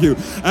one of you,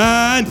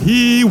 and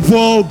He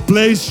will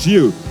bless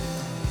you.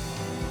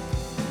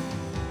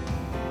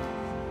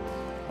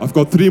 I've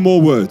got 3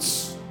 more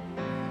words.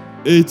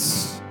 It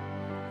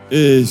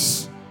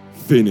is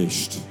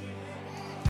finished.